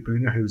 a baby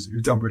boomer, who's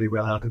done really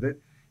well out of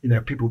it.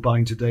 People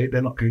buying today,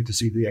 they're not going to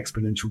see the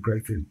exponential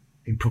growth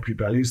in property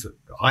values that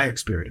I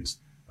experienced,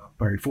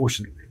 very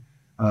fortunately.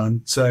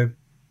 So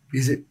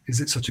is it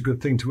such a good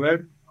thing to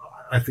own?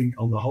 I think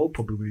on the whole,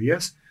 probably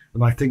yes.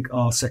 And I think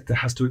our sector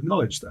has to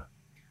acknowledge that.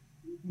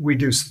 We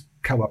do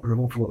come up with an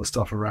awful lot of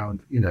stuff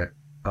around,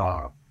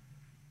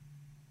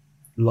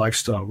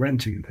 lifestyle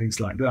renting and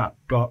things like that,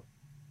 but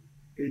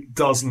it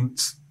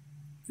doesn't.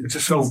 It's a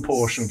small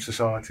portion of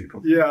society,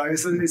 probably. Yeah,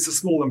 it's a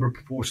small number of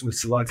proportion of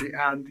society,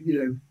 and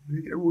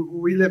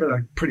we live in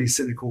a pretty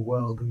cynical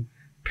world, and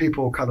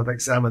people kind of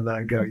examine that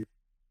and go,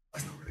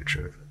 "That's not really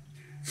true."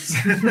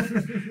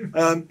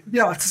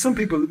 To some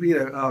people,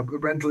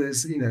 rental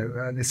is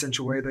an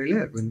essential way they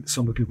live, and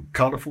some people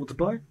can't afford to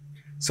buy.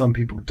 Some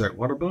people don't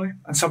want to buy.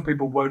 And some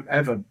people won't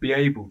ever be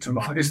able to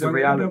buy, is the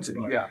reality.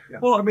 Yeah.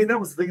 Well, I mean, that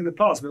was the thing in the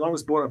past. I mean, I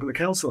was brought up in a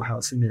council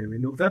house in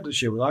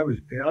Northamptonshire when I was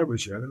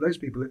young, and those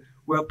people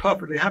were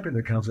perfectly happy in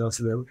the council house.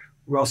 They were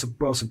well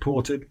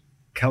supported.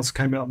 Council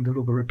came out and did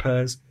all the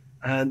repairs,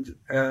 and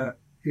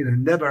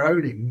never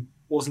owning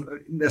wasn't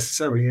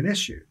necessarily an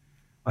issue.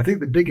 I think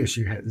the big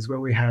issue here is where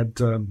we had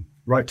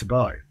right to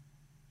buy.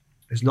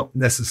 It's not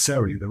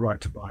necessarily the right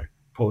to buy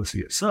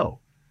policy itself,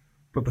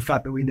 but the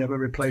fact that we never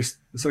replaced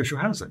the social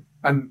housing.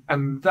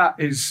 And that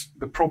is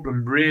the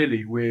problem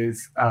really with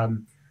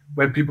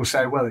when people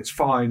say, well, it's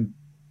fine,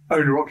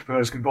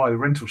 owner-occupiers can buy the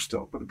rental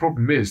stock. But the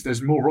problem is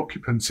there's more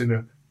occupants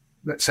in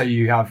let's say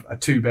you have a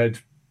two-bed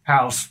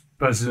house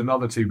versus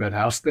another two-bed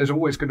house. There's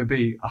always going to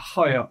be a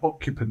higher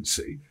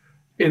occupancy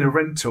in a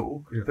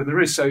rental than there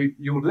is. So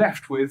you're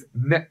left with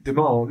net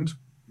demand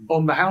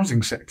on the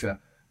housing sector.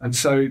 And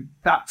so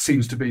that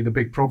seems to be the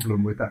big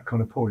problem with that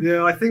kind of point.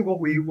 Yeah, I think what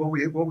we've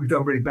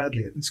done really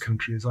badly in this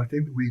country is I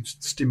think that we've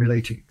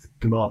stimulated the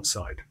demand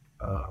side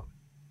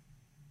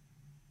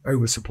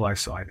over supply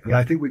side. And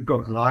I think we've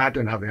got, and I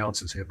don't have the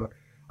answers here, but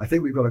I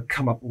think we've got to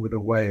come up with a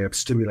way of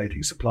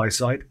stimulating supply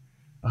side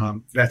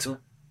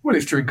better. Well,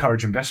 it's to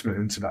encourage investment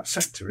into that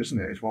sector, isn't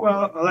it?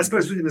 I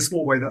suppose in a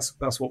small way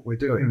that's what we're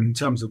doing in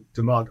terms of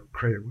demand of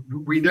creative.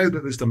 We know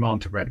that there's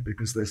demand to rent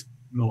because there's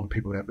a lot of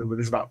people there.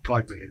 There's about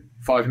 5 million.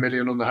 5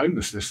 million on the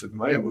homeless list at the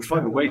moment. Yeah, well, 5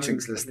 on the waiting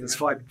list. There's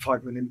 5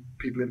 million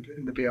people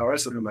in the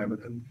PRS at the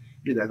moment, and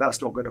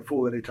that's not going to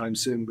fall anytime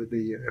soon with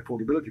the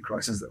affordability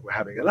crisis that we're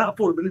having. And that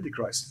affordability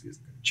crisis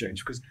isn't going to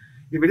change because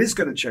if it is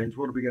going to change,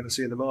 what are we going to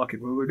see in the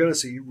market? Well, we're going to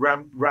see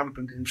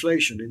rampant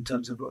inflation in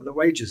terms of the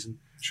wages, and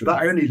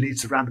that only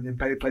leads to rampant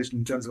inflation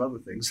in terms of other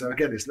things. So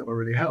again, it's not going to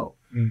really help.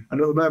 And at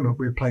the moment,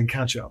 we're playing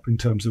catch up in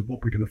terms of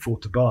what we can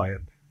afford to buy.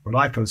 And when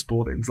I first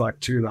bought it was like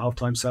 2.5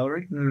 times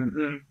salary.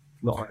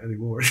 Not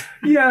anymore.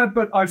 Yeah,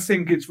 but I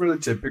think it's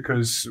relative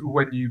because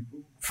when you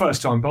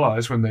first-time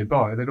buyers, when they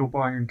buy, they're not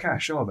buying in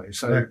cash, are they?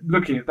 So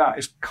looking at that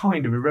is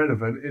kind of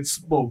irrelevant.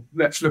 It's, well,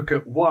 let's look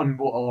at one,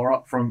 what our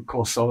upfront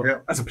costs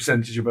are as a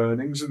percentage of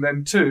earnings, and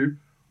then two,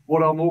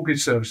 what our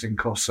mortgage servicing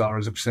costs are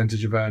as a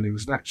percentage of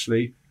earnings. And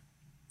actually,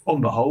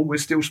 on the whole, we're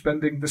still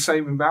spending the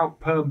same amount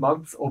per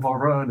month of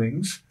our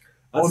earnings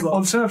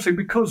on servicing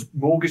because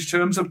mortgage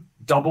terms are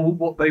double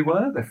what they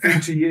were. They're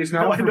 40 years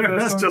now. I know,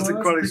 that's just a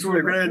quite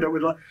extraordinary. We're going to end up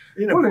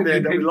with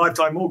end up with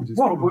lifetime mortgages.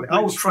 Well, I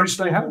will try to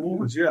stay happy.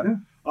 Mortgage, yeah.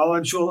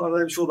 I'm sure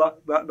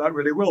that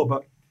really will.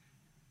 But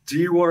do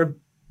you want to?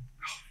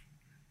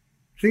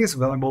 The thing is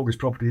about a mortgage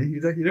property, you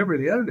don't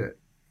really own it.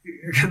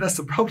 That's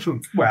the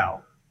problem.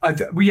 Well,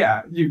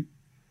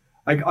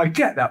 I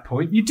get that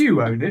point. You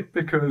do own it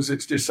because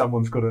it's just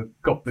someone's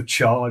got the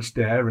charge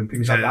there and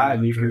things like that,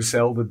 and you can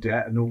sell the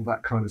debt and all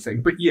that kind of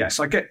thing. But yes,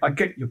 I get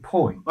your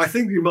point. I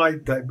think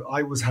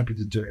I was happy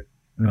to do it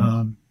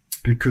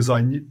because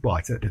I knew. Well,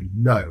 I didn't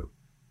know,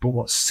 but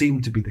what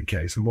seemed to be the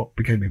case and what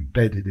became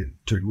embedded in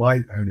during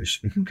my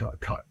ownership,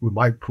 with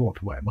my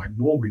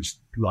mortgage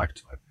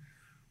lifetime,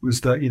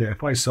 was that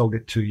if I sold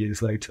it 2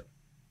 years later,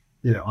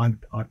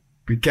 I'd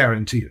be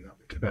guaranteed that I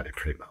would do it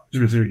pretty much.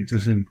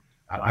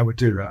 And I would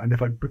do that. And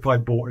if I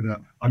bought in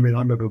I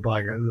remember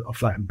buying a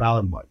flat in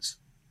Balham once.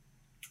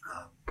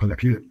 I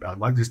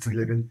used to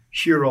live in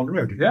Huron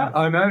Road. Yeah,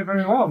 I know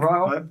very well,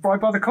 right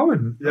by the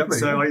Common. Yep.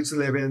 So I used to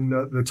live in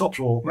the top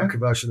floor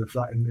conversion of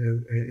flat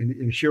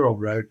in Huron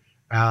Road.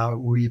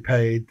 We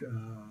paid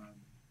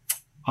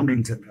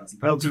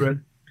 £110,000 for it,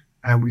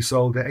 and we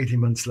sold it 18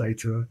 months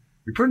later.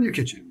 We put a new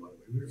kitchen, by the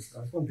way. That's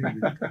one thing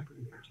we did.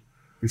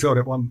 We sold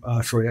it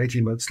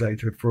 18 months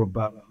later for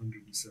about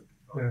 170.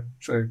 Yeah,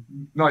 so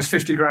nice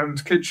 50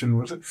 grand kitchen,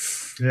 was it?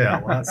 Yeah,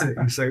 well, that's it.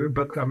 So,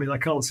 but I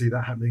can't see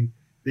that happening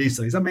these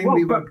days.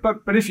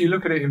 But if you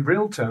look at it in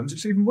real terms,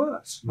 it's even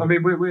worse. I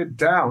mean, we're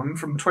down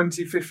from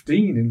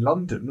 2015 in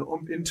London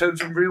in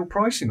terms of real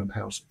pricing of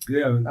housing.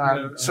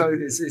 Yeah, so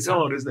it's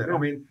hard, isn't it? I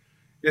mean,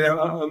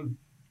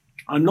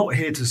 I'm not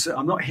here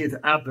to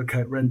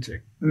advocate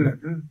renting.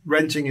 Mm-hmm.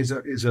 Renting is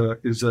a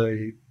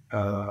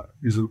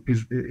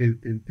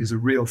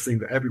real thing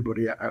that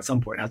everybody at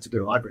some point had to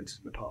do. I've rented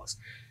in the past.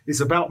 It's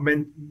about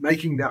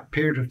making that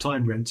period of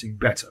time renting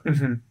better,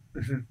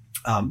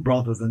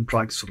 rather than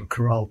trying to sort of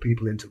corral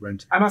people into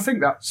renting. And I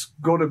think that's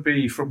got to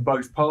be from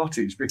both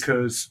parties,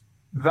 because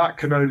that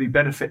can only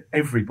benefit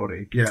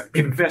everybody,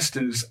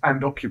 investors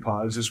and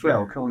occupiers as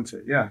well, can't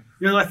it? Yeah.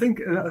 I think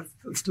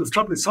the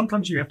trouble is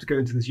sometimes you have to go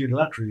into this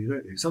unilaterally,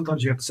 don't you?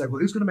 Sometimes you have to say, well,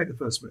 who's going to make the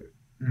first move?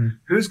 Mm.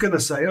 Who's going to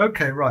say,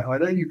 okay, right, I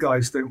know you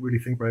guys don't really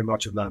think very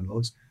much of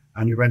landlords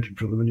and you're renting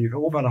from them and you've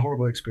all had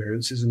horrible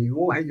experiences and you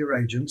all hate your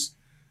agents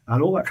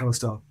and all that kind of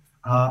stuff.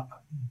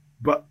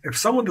 But if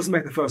someone doesn't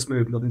make the first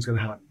move, nothing's going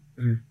to happen.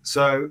 Mm.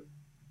 So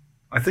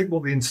I think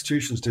what the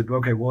institutions did,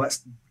 okay, well,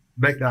 let's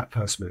make that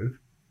first move.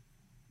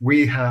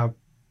 We have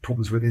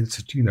problems with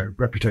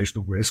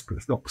reputational risk, but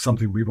it's not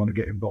something we want to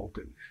get involved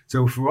in.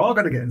 So if we are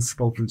going to get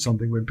involved in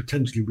something when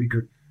potentially we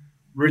could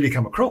really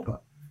come a cropper,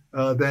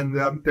 then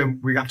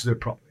we have to do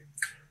it properly.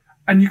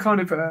 And you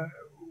kind of,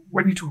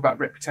 when you talk about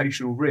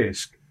reputational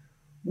risk,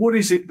 what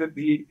is it that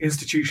the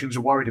institutions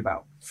are worried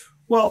about?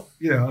 Well,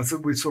 I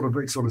think we sort of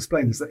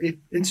explained is that if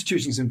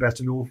institutions invest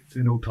in all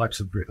types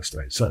of real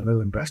estate, so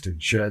they'll invest in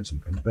sheds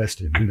and invest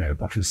in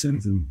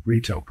offices and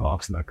retail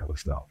parks and that kind of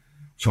stuff,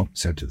 shopping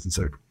centres and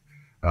so forth.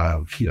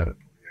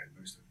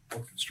 Most of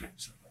Oxford Street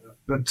and stuff like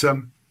that. But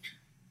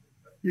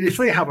if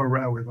they have a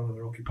row with one of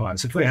their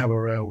occupiers, if they have a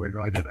row with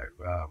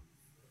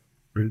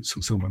Roots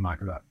or someone like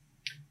that,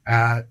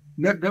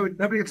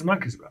 nobody gets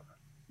monkeys about that.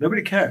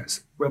 Nobody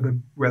cares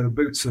whether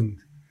Boots and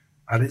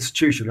an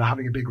institution are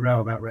having a big row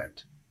about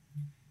rent.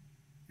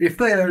 If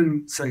they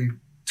own, say,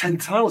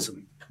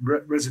 10,000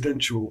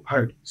 residential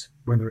homes,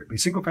 whether it be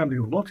single family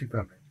or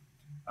multi-family,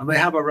 and they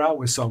have a row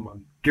with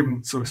someone,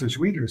 given sort of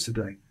social media is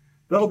today,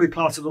 that'll be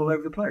plastered all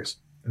over the place.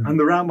 Mm-hmm. And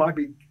the row might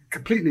be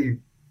completely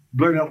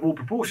blown out of all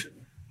proportion,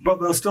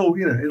 but they'll still,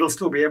 it'll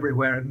still be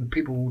everywhere, and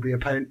people will be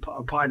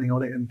opining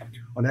on it and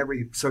on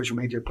every social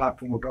media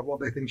platform about what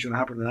they think should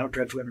happen and how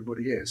dreadful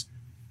everybody is.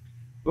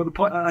 But the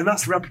point, and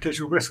that's the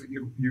reputational risk that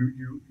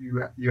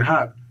you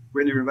have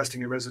when you're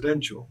investing in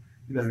residential.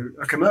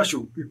 A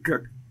commercial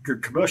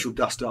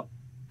dust up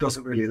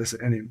doesn't really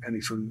elicit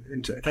any sort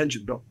of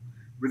attention, but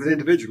with an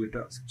individual it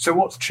does. So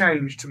what's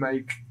changed to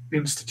make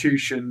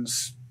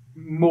institutions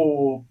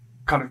more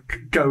kind of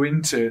go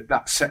into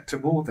that sector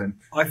more then?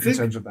 I think in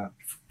terms of that,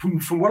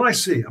 from what I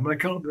see, I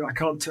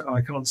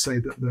can't say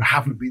that there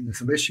haven't been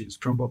some issues.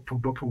 But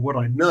from what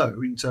I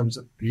know, in terms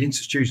of the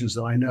institutions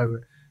that I know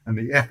and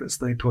the efforts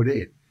they put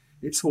in,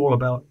 it's all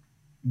about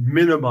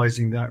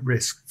minimising that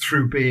risk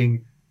through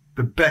being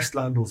the best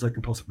landlords they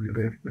can possibly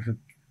be,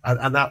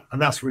 and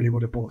that's really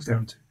what it boils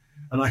down to.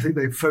 And I think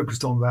they've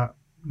focused on that,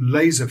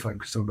 laser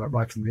focused on that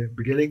right from the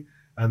beginning.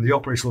 And the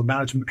operational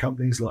management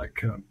companies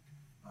like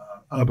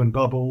Urban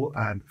Bubble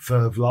and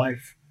Verve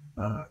Life,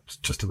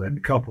 just to name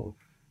a couple,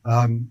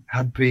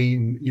 have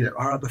been,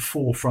 are at the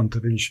forefront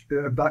of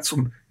that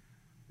sort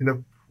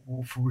of,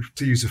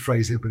 to use a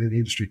phrase here within the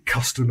industry,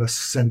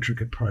 customer-centric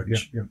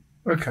approach. Yeah.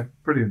 Okay,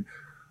 brilliant.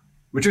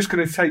 We're just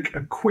going to take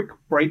a quick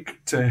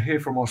break to hear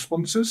from our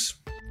sponsors.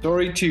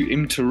 Sorry to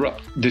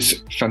interrupt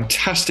this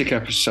fantastic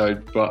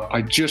episode, but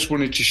I just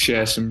wanted to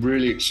share some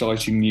really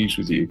exciting news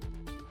with you.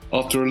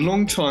 After a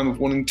long time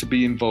of wanting to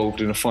be involved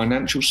in a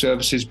financial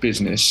services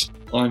business,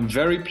 I'm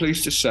very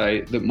pleased to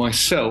say that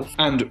myself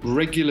and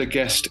regular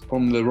guest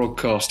on the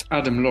Rodcast,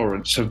 Adam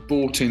Lawrence, have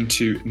bought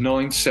into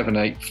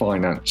 978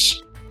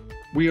 Finance.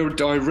 We are a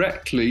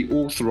directly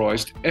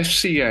authorised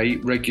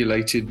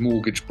FCA-regulated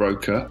mortgage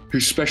broker who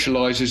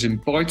specialises in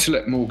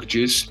buy-to-let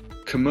mortgages,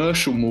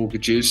 commercial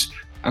mortgages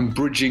and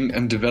bridging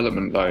and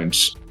development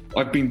loans.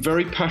 I've been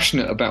very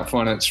passionate about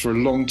finance for a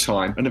long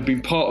time and have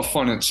been part of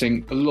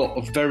financing a lot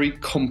of very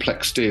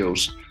complex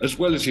deals, as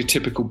well as your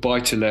typical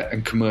buy-to-let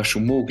and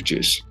commercial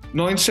mortgages.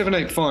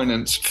 978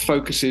 Finance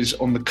focuses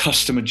on the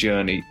customer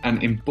journey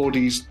and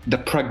embodies the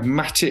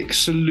pragmatic,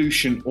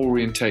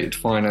 solution-orientated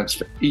finance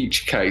for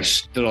each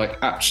case that I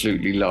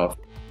absolutely love.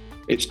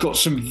 It's got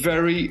some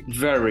very,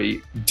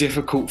 very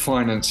difficult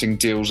financing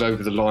deals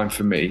over the line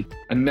for me,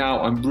 and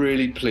now I'm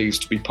really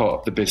pleased to be part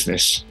of the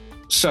business.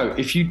 So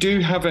if you do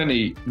have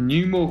any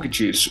new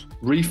mortgages,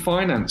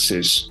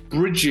 refinances,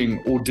 bridging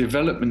or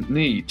development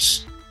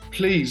needs,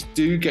 please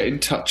do get in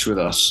touch with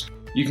us.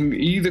 You can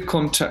either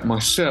contact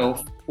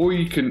myself or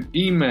you can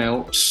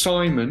email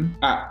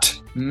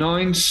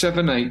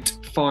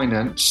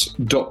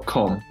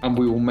simon@978finance.com and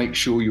we will make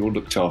sure you're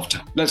looked after.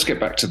 Let's get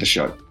back to the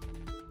show.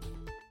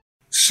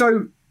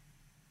 So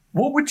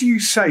what would you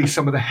say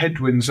some of the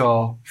headwinds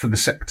are for the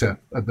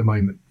sector at the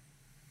moment?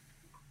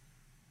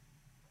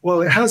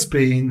 Well, it has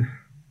been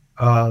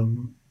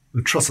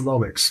the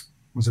Trussonomics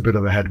was a bit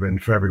of a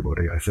headwind for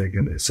everybody, I think,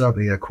 and it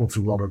certainly caused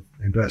a lot of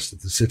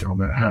investors to sit on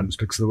their hands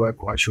because they weren't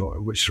quite sure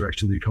in which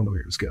direction the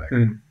economy was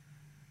going.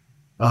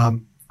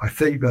 I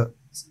think that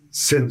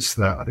since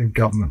that, I think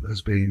government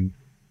has been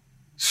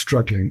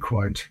struggling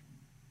quite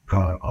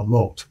a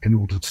lot in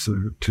order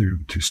to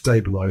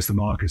stabilise the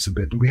markets a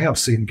bit. And we have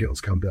seen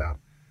gilts come down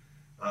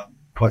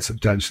quite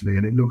substantially,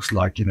 and it looks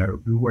like, the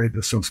way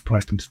the stuff's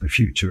priced into the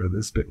future,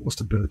 there's a bit more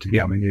stability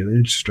coming in.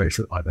 Interest rates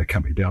look like they're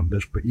coming down a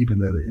little, but even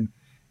though that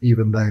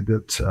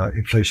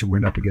inflation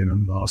went up again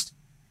in the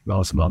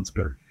last month,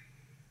 but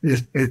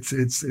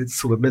it's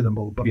sort of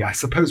minimal. But I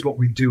suppose what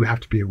we do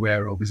have to be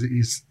aware of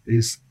is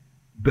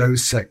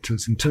those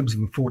sectors in terms of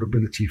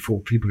affordability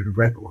for people who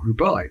rent or who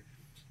buy,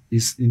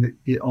 is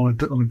on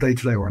a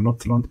day-to-day or a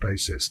month-to-month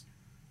basis,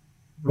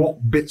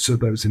 what bits of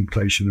those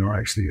inflation are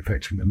actually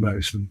affecting them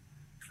most. And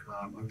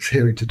I was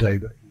hearing today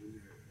that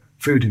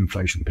food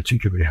inflation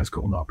particularly has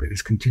gone up. It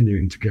is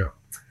continuing to go up.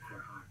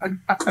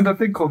 And I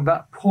think on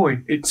that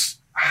point, it's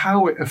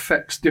how it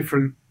affects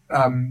different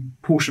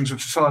portions of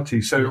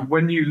society. So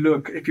when you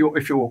look, if you're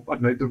I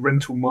don't know, the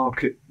rental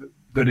market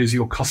that is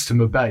your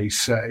customer base,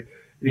 say,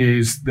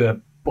 is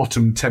the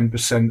bottom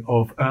 10%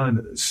 of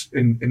earners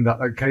in that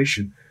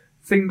location.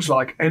 Things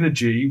like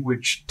energy,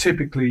 which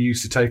typically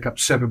used to take up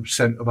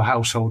 7% of a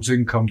household's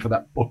income for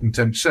that bottom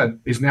 10%,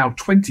 is now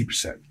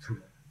 20%.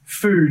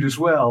 Food as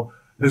well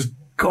has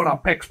gone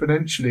up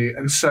exponentially.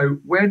 And so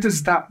where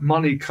does that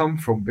money come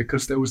from?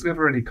 Because there was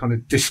never any kind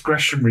of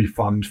discretionary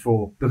fund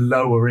for the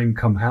lower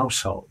income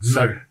households.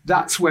 So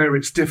that's where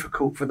it's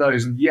difficult for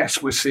those. And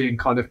yes, we're seeing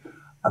kind of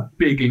a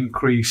big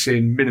increase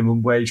in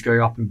minimum wage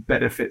going up and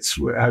benefits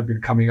have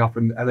been coming up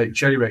and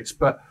LHA rates.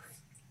 But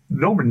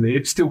nominally,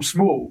 it's still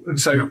small. And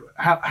so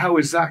how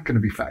is that going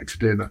to be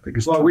factored in, I think?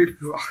 It's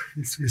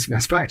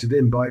factored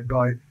in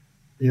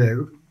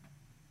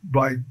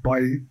by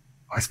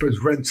I suppose,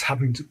 rents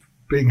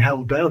being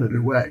held down in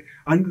a way.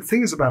 And the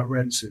thing is about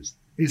rents is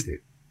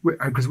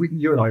because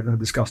you and I have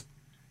discussed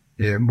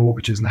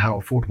mortgages and how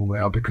affordable they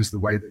are because of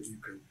the way that you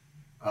can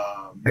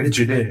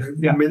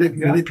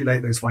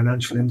manipulate those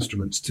financial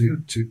instruments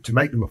to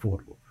make them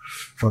affordable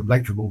for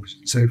length of mortgages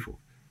and so forth.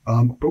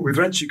 But with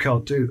rents, you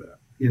can't do that.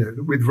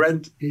 With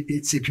rent,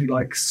 it's, if you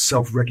like,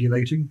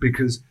 self-regulating,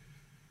 because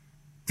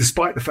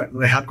despite the fact that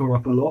they have gone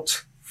up a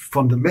lot,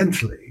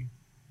 fundamentally,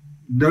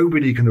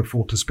 nobody can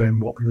afford to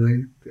spend what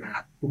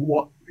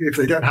if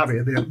they don't have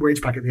it, their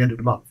wage back at the end of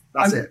the month.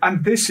 That's it.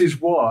 And this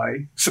is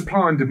why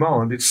supply and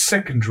demand is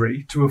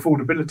secondary to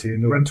affordability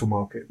in the rental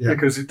market,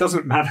 because it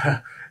doesn't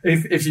matter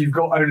if you've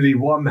got only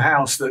one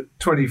house that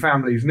 20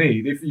 families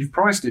need. If you've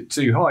priced it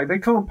too high, they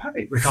can't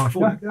pay. They can't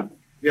afford it.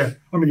 Yeah.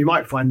 I mean, you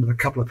might find that a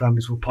couple of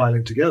families will pile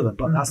in together,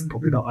 but that's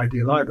probably not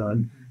ideal either.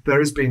 And there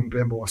has been a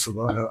bit more sort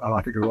of,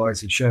 I think, a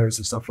rise in shares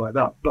and stuff like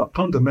that. But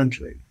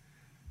fundamentally,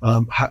 I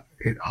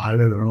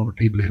know there are a lot of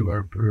people who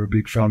are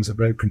big fans of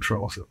rent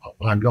control. So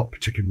I'm not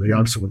particularly.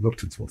 I'm sort of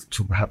looked at what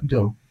sort of happened.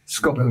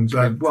 Scotland's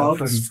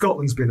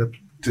been a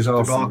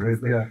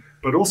disaster.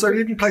 But also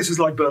even places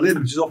like Berlin,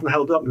 which is often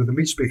held up with the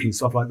Mietspeaking and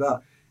stuff like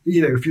that.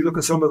 If you look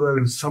at some of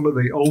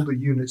the older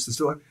units,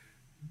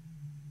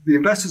 the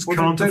investors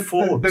can't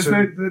afford.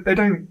 They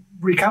don't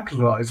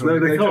recapitalise. No,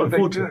 they can't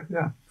afford to.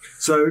 Yeah.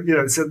 So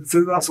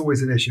so that's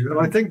always an issue. And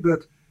I think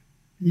that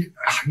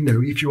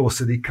if you're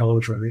Sadiq Khan,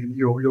 I mean,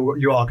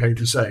 you are going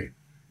to say,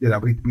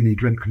 we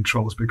need rent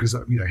controls because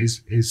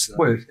his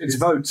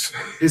votes,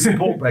 his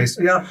support base.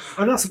 Yeah,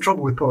 and that's the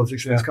trouble with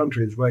politics in this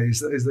country is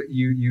that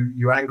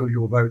you angle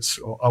your votes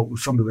or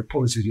some of the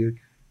policies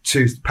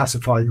to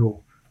pacify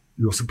your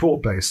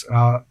support base,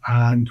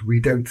 and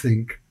we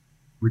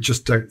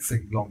just don't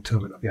think long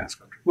term enough in this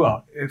country.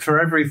 Well,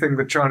 for everything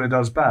that China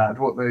does bad,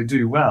 what they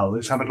do well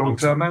is have a long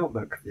term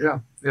outlook. Yeah.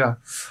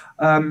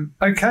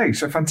 Okay,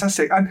 so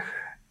fantastic. And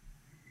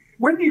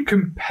when you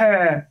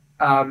compare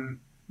the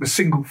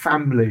single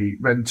family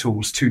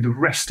rentals to the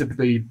rest of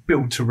the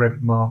build to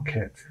rent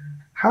market,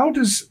 how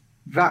does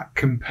that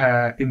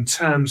compare in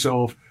terms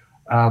of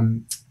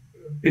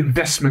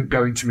investment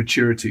going to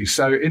maturity.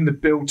 So in the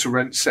build to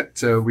rent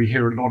sector, we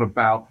hear a lot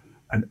about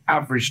an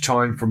average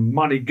time from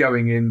money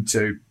going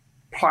into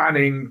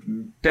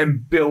planning,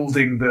 then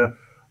building the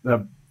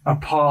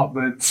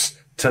apartments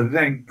to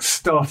then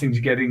starting to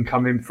get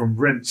income in from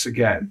rents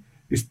again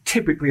is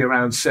typically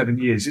around 7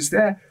 years. Is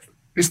there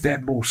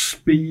more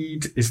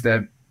speed?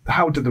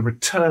 How do the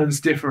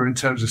returns differ in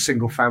terms of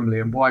single family,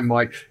 and why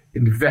might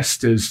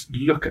investors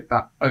look at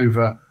that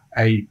over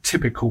a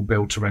typical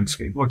build to rent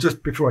scheme? Well,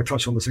 just before I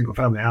touch on the single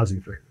family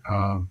housing thing,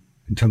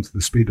 in terms of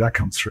the speed that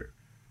comes through,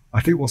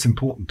 I think what's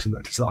important to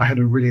note is that I had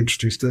a really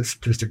interesting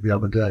statistic the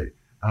other day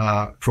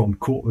from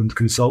Cortland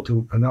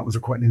Consulting, and that was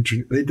quite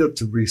interesting. They did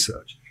some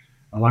research,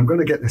 and I'm going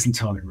to get this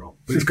entirely wrong,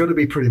 but it's going to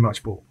be pretty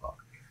much ballpark.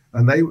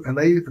 And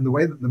the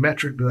way that the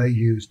metric that they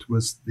used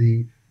was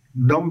the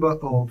number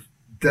of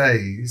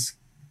days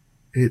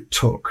it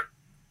took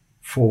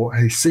for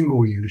a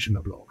single unit in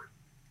the block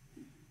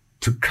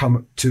to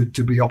come to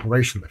be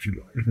operational, if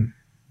you like,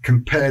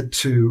 compared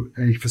to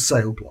a for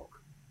sale block.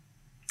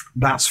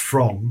 That's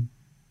from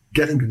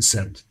getting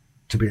consent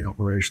to being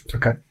operational.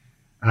 Okay.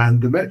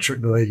 And the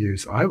metric that they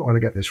use, I want to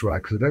get this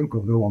right because I don't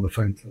go on the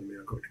phone telling me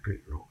I got it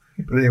completely wrong.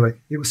 But anyway,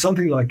 it was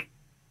something like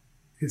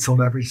it's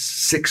on average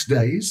 6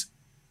 days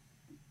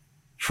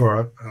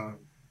from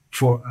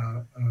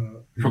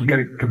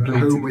getting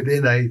completed. A home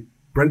within a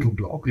rental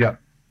block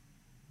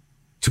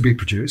to be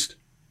produced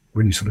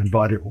when you sort of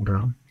divide it all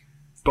down.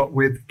 But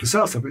with the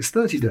sales stuff, it's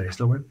 30 days.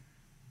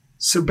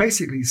 So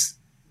basically,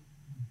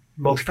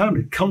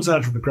 multifamily comes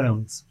out of the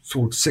ground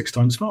sort of 6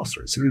 times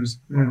faster. So it was,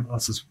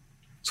 that's just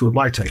sort of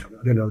my take on it.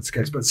 I don't know if it's the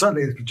case, but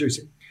certainly it's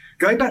producing.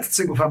 Going back to the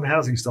single family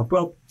housing stuff,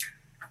 well,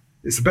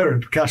 it's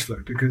better for cash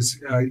flow because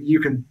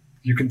you can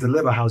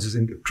deliver houses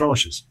in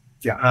tranches.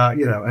 Yeah.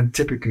 And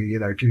typically,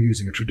 if you're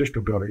using a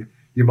traditional building,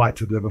 you might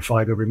deliver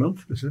 5 every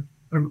month.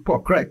 Well,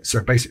 great.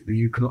 So basically,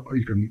 you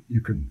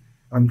can,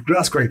 and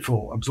that's great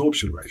for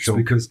absorption rates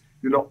because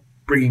you're not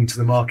bringing to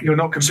the market. You're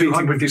not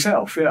competing with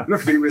yourself. Yeah. You're not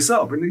competing with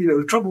yourself. And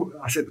the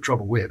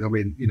trouble with. I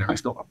mean,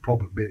 it's not a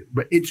problem,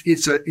 but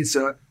it's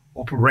a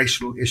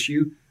operational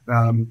issue.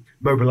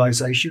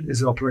 Mobilization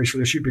is an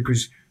operational issue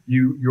because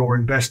your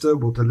investor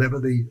will deliver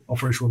the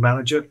operational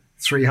manager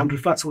 300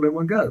 flats all in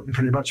one go,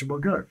 pretty much in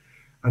one go.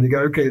 And you go,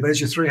 okay,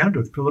 there's your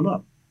 300, fill them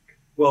up.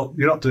 Well,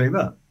 you're not doing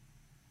that.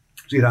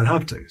 So you don't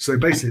have to. So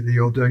basically,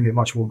 you're doing it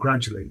much more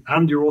gradually.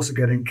 And you're also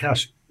getting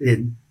cash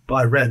in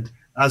by rent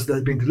as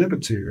they're being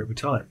delivered to you over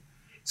time.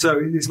 So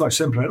it's much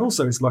simpler. And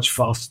also, it's much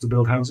faster to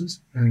build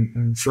houses.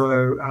 Mm-hmm.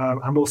 So,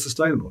 and more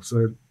sustainable.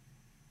 So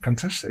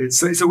fantastic.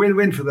 It's a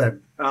win-win for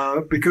them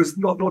because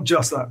not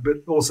just that,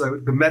 but also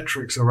the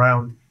metrics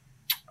around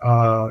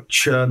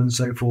churn and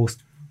so forth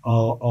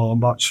are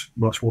much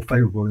more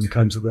favourable in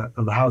terms of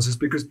the houses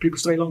because people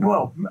stay longer.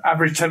 Well,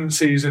 average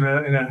tenancies in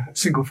a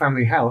single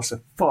family house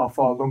are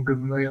far longer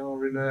than they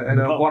are in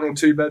a 1 or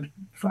 2 bed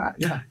flat.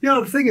 Yeah.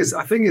 The thing is,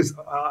 I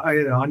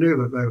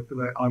know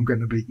that I'm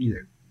going to be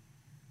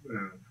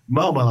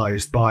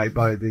marmalised by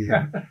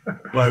the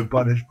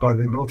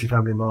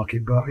multifamily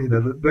market,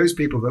 but those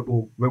people that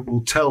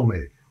will tell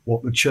me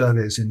what the churn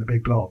is in the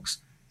big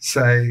blocks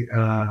say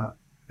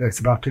it's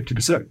about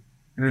 50%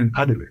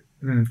 annually.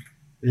 Mm.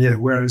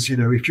 Whereas,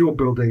 if you're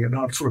building, and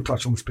I've sort of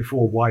touched on this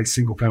before, why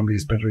single family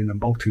is better in a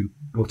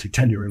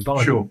multi-tenure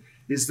environment,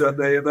 is that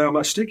they are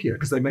much stickier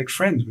because they make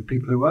friends with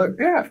people who own.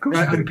 Yeah, of course.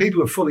 And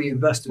people are fully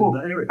invested in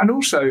that area. And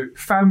also,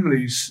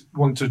 families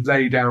want to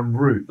lay down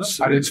roots.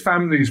 Absolutely. And it's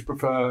families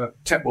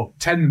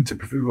tend to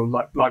prefer,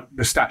 like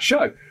the stats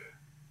show,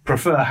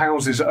 prefer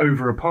houses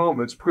over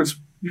apartments because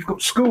you've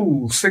got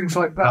schools, things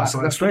like that.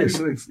 Outside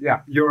space.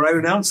 Yeah. Your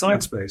own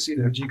outside space,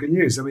 that you can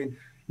use. I mean,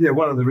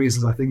 one of the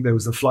reasons I think there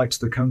was a flight to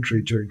the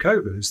country during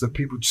COVID is that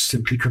people just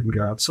simply couldn't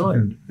go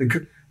outside.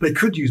 Mm-hmm. They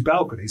could use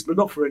balconies, but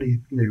not for any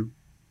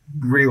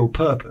real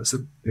purpose.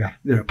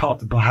 Apart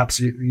from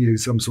perhaps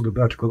some sort of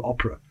vertical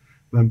opera,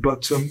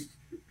 but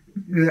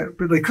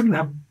they couldn't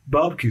have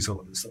barbecues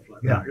on and stuff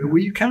like that. Well,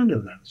 you can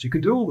do that. You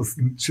can do all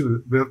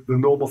the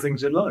normal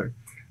things in life,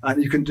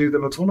 and you can do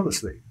them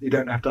autonomously. You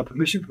don't have to have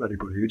permission from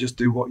anybody. You just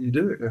do what you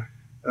do. Yeah.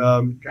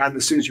 And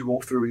as soon as you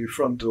walk through your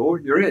front door,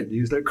 you're in.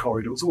 Use no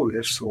corridors or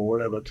lifts or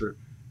whatever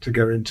to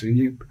go into.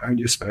 You own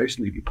your space,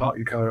 and you can park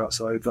your car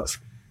outside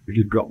if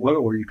you've got one,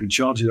 or you can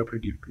charge it up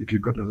if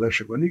you've got an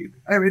electric one.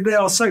 They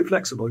are so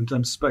flexible in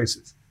terms of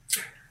spaces.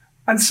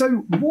 And so,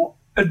 what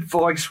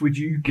advice would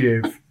you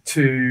give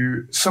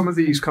to some of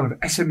these kind of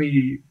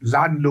SME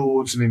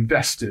landlords and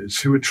investors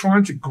who are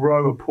trying to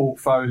grow a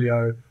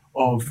portfolio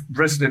of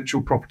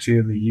residential property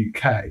in the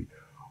UK?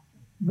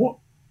 What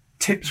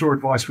tips or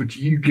advice would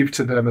you give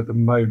to them at the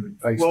moment?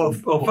 Well,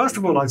 first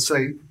of all, I'd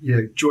say,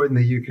 join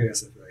the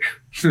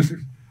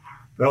UKSFA.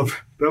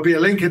 There'll be a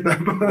link in there.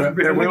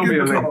 There will be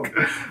a link.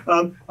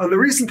 And the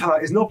reason for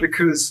that is not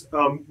because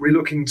we're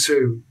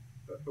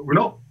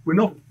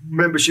not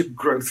membership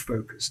growth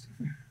focused.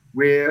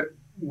 We're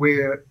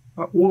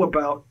all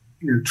about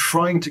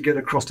trying to get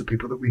across to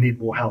people that we need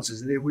more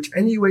houses, and which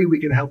any way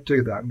we can help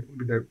do that.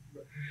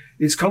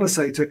 It's kind of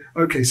say to,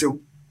 okay,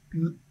 so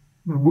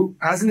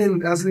as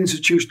an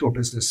institutional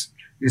business,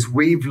 is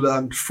we've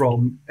learned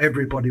from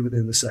everybody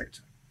within the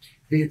sector.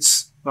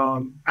 It's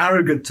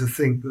arrogant to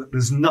think that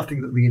there's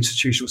nothing that the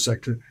institutional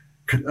sector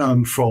can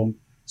earn from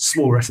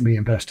small SME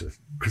investors,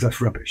 because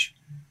that's rubbish.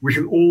 We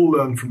can all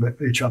learn from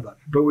each other,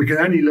 but we can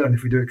only learn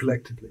if we do it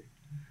collectively.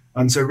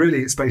 And so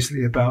really it's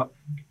basically about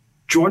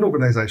join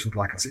organizations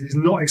like us. It is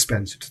not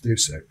expensive to do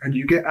so. And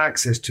you get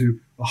access to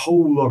a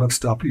whole lot of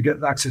stuff. You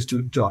get access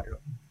to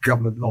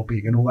government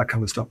lobbying and all that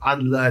kind of stuff,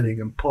 and learning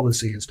and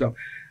policy and stuff.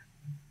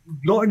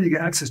 Not only you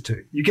get access to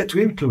it, you get to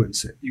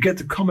influence it. You get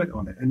to comment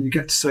on it, and you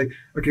get to say,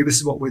 okay, this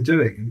is what we're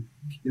doing.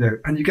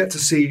 And you get to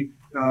see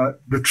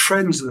the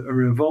trends that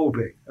are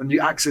evolving, and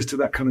you access to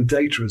that kind of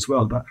data as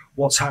well about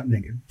what's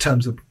happening in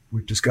terms of,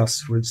 we've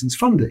discussed, for instance,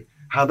 funding,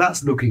 how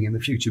that's looking in the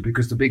future,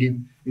 because the big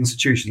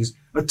institutions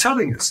are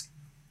telling us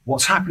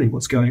what's happening,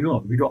 what's going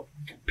on. We've got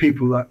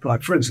people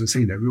like, for instance,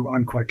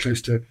 I'm quite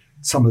close to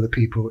some of the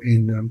people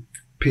in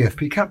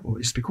PFP Capital. It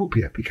used to be called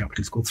PFP Capital.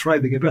 It's called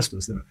Thriving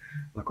Investors.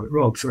 I got it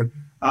wrong. So,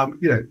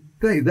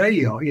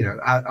 they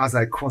are, as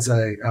a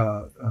quasi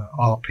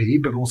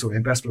RP, but also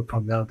investment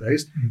fund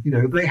nowadays,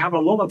 they have a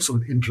lot of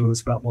sort of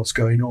influence about what's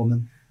going on.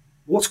 And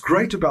what's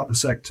great about the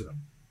sector,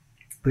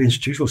 the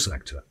institutional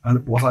sector,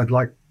 and what I'd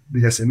like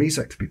the SME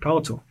sector to be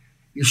part of,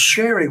 is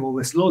sharing all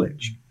this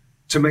knowledge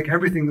to make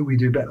everything that we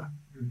do better.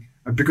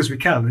 Because we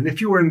can. And if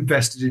you're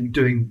invested in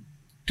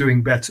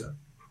doing better,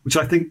 which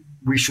I think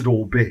we should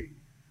all be,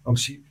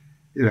 obviously,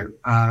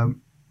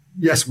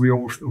 yes,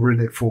 we're in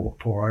it for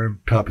our own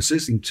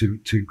purposes and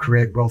to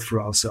create wealth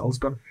for ourselves.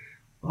 But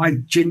I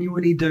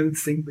genuinely don't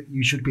think that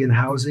you should be in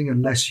housing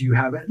unless you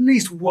have at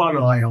least one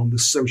eye on the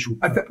social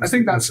purpose.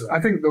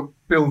 I think the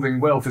building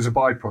wealth is a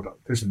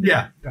byproduct, isn't it?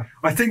 Yeah.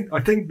 I think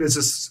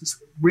there's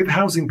with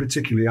housing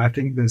particularly, I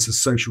think there's a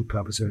social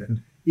purpose in it,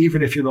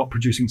 even if you're not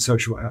producing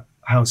social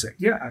housing.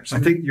 Yeah,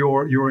 absolutely. I think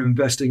you're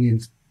investing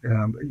in,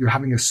 you're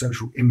having a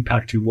social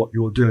impact in what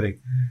you're doing.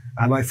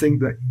 And I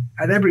think that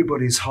at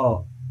everybody's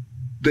heart,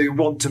 they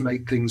want to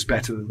make things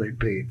better than they've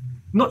been,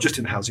 not just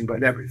in housing, but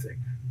in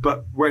everything.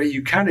 But where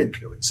you can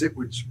influence it,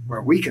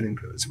 where we can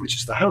influence it, which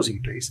is the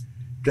housing piece,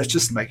 let's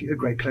just make it a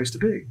great place to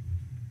be.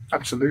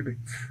 Absolutely.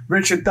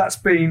 Richard, that's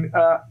been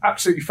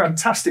absolutely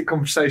fantastic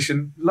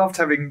conversation. Loved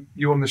having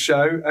you on the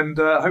show, and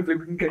hopefully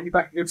we can get you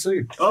back again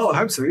soon. Oh, I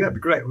hope so. Yeah, it'd be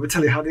great. We'll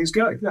tell you how things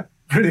go. Yeah,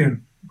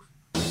 brilliant.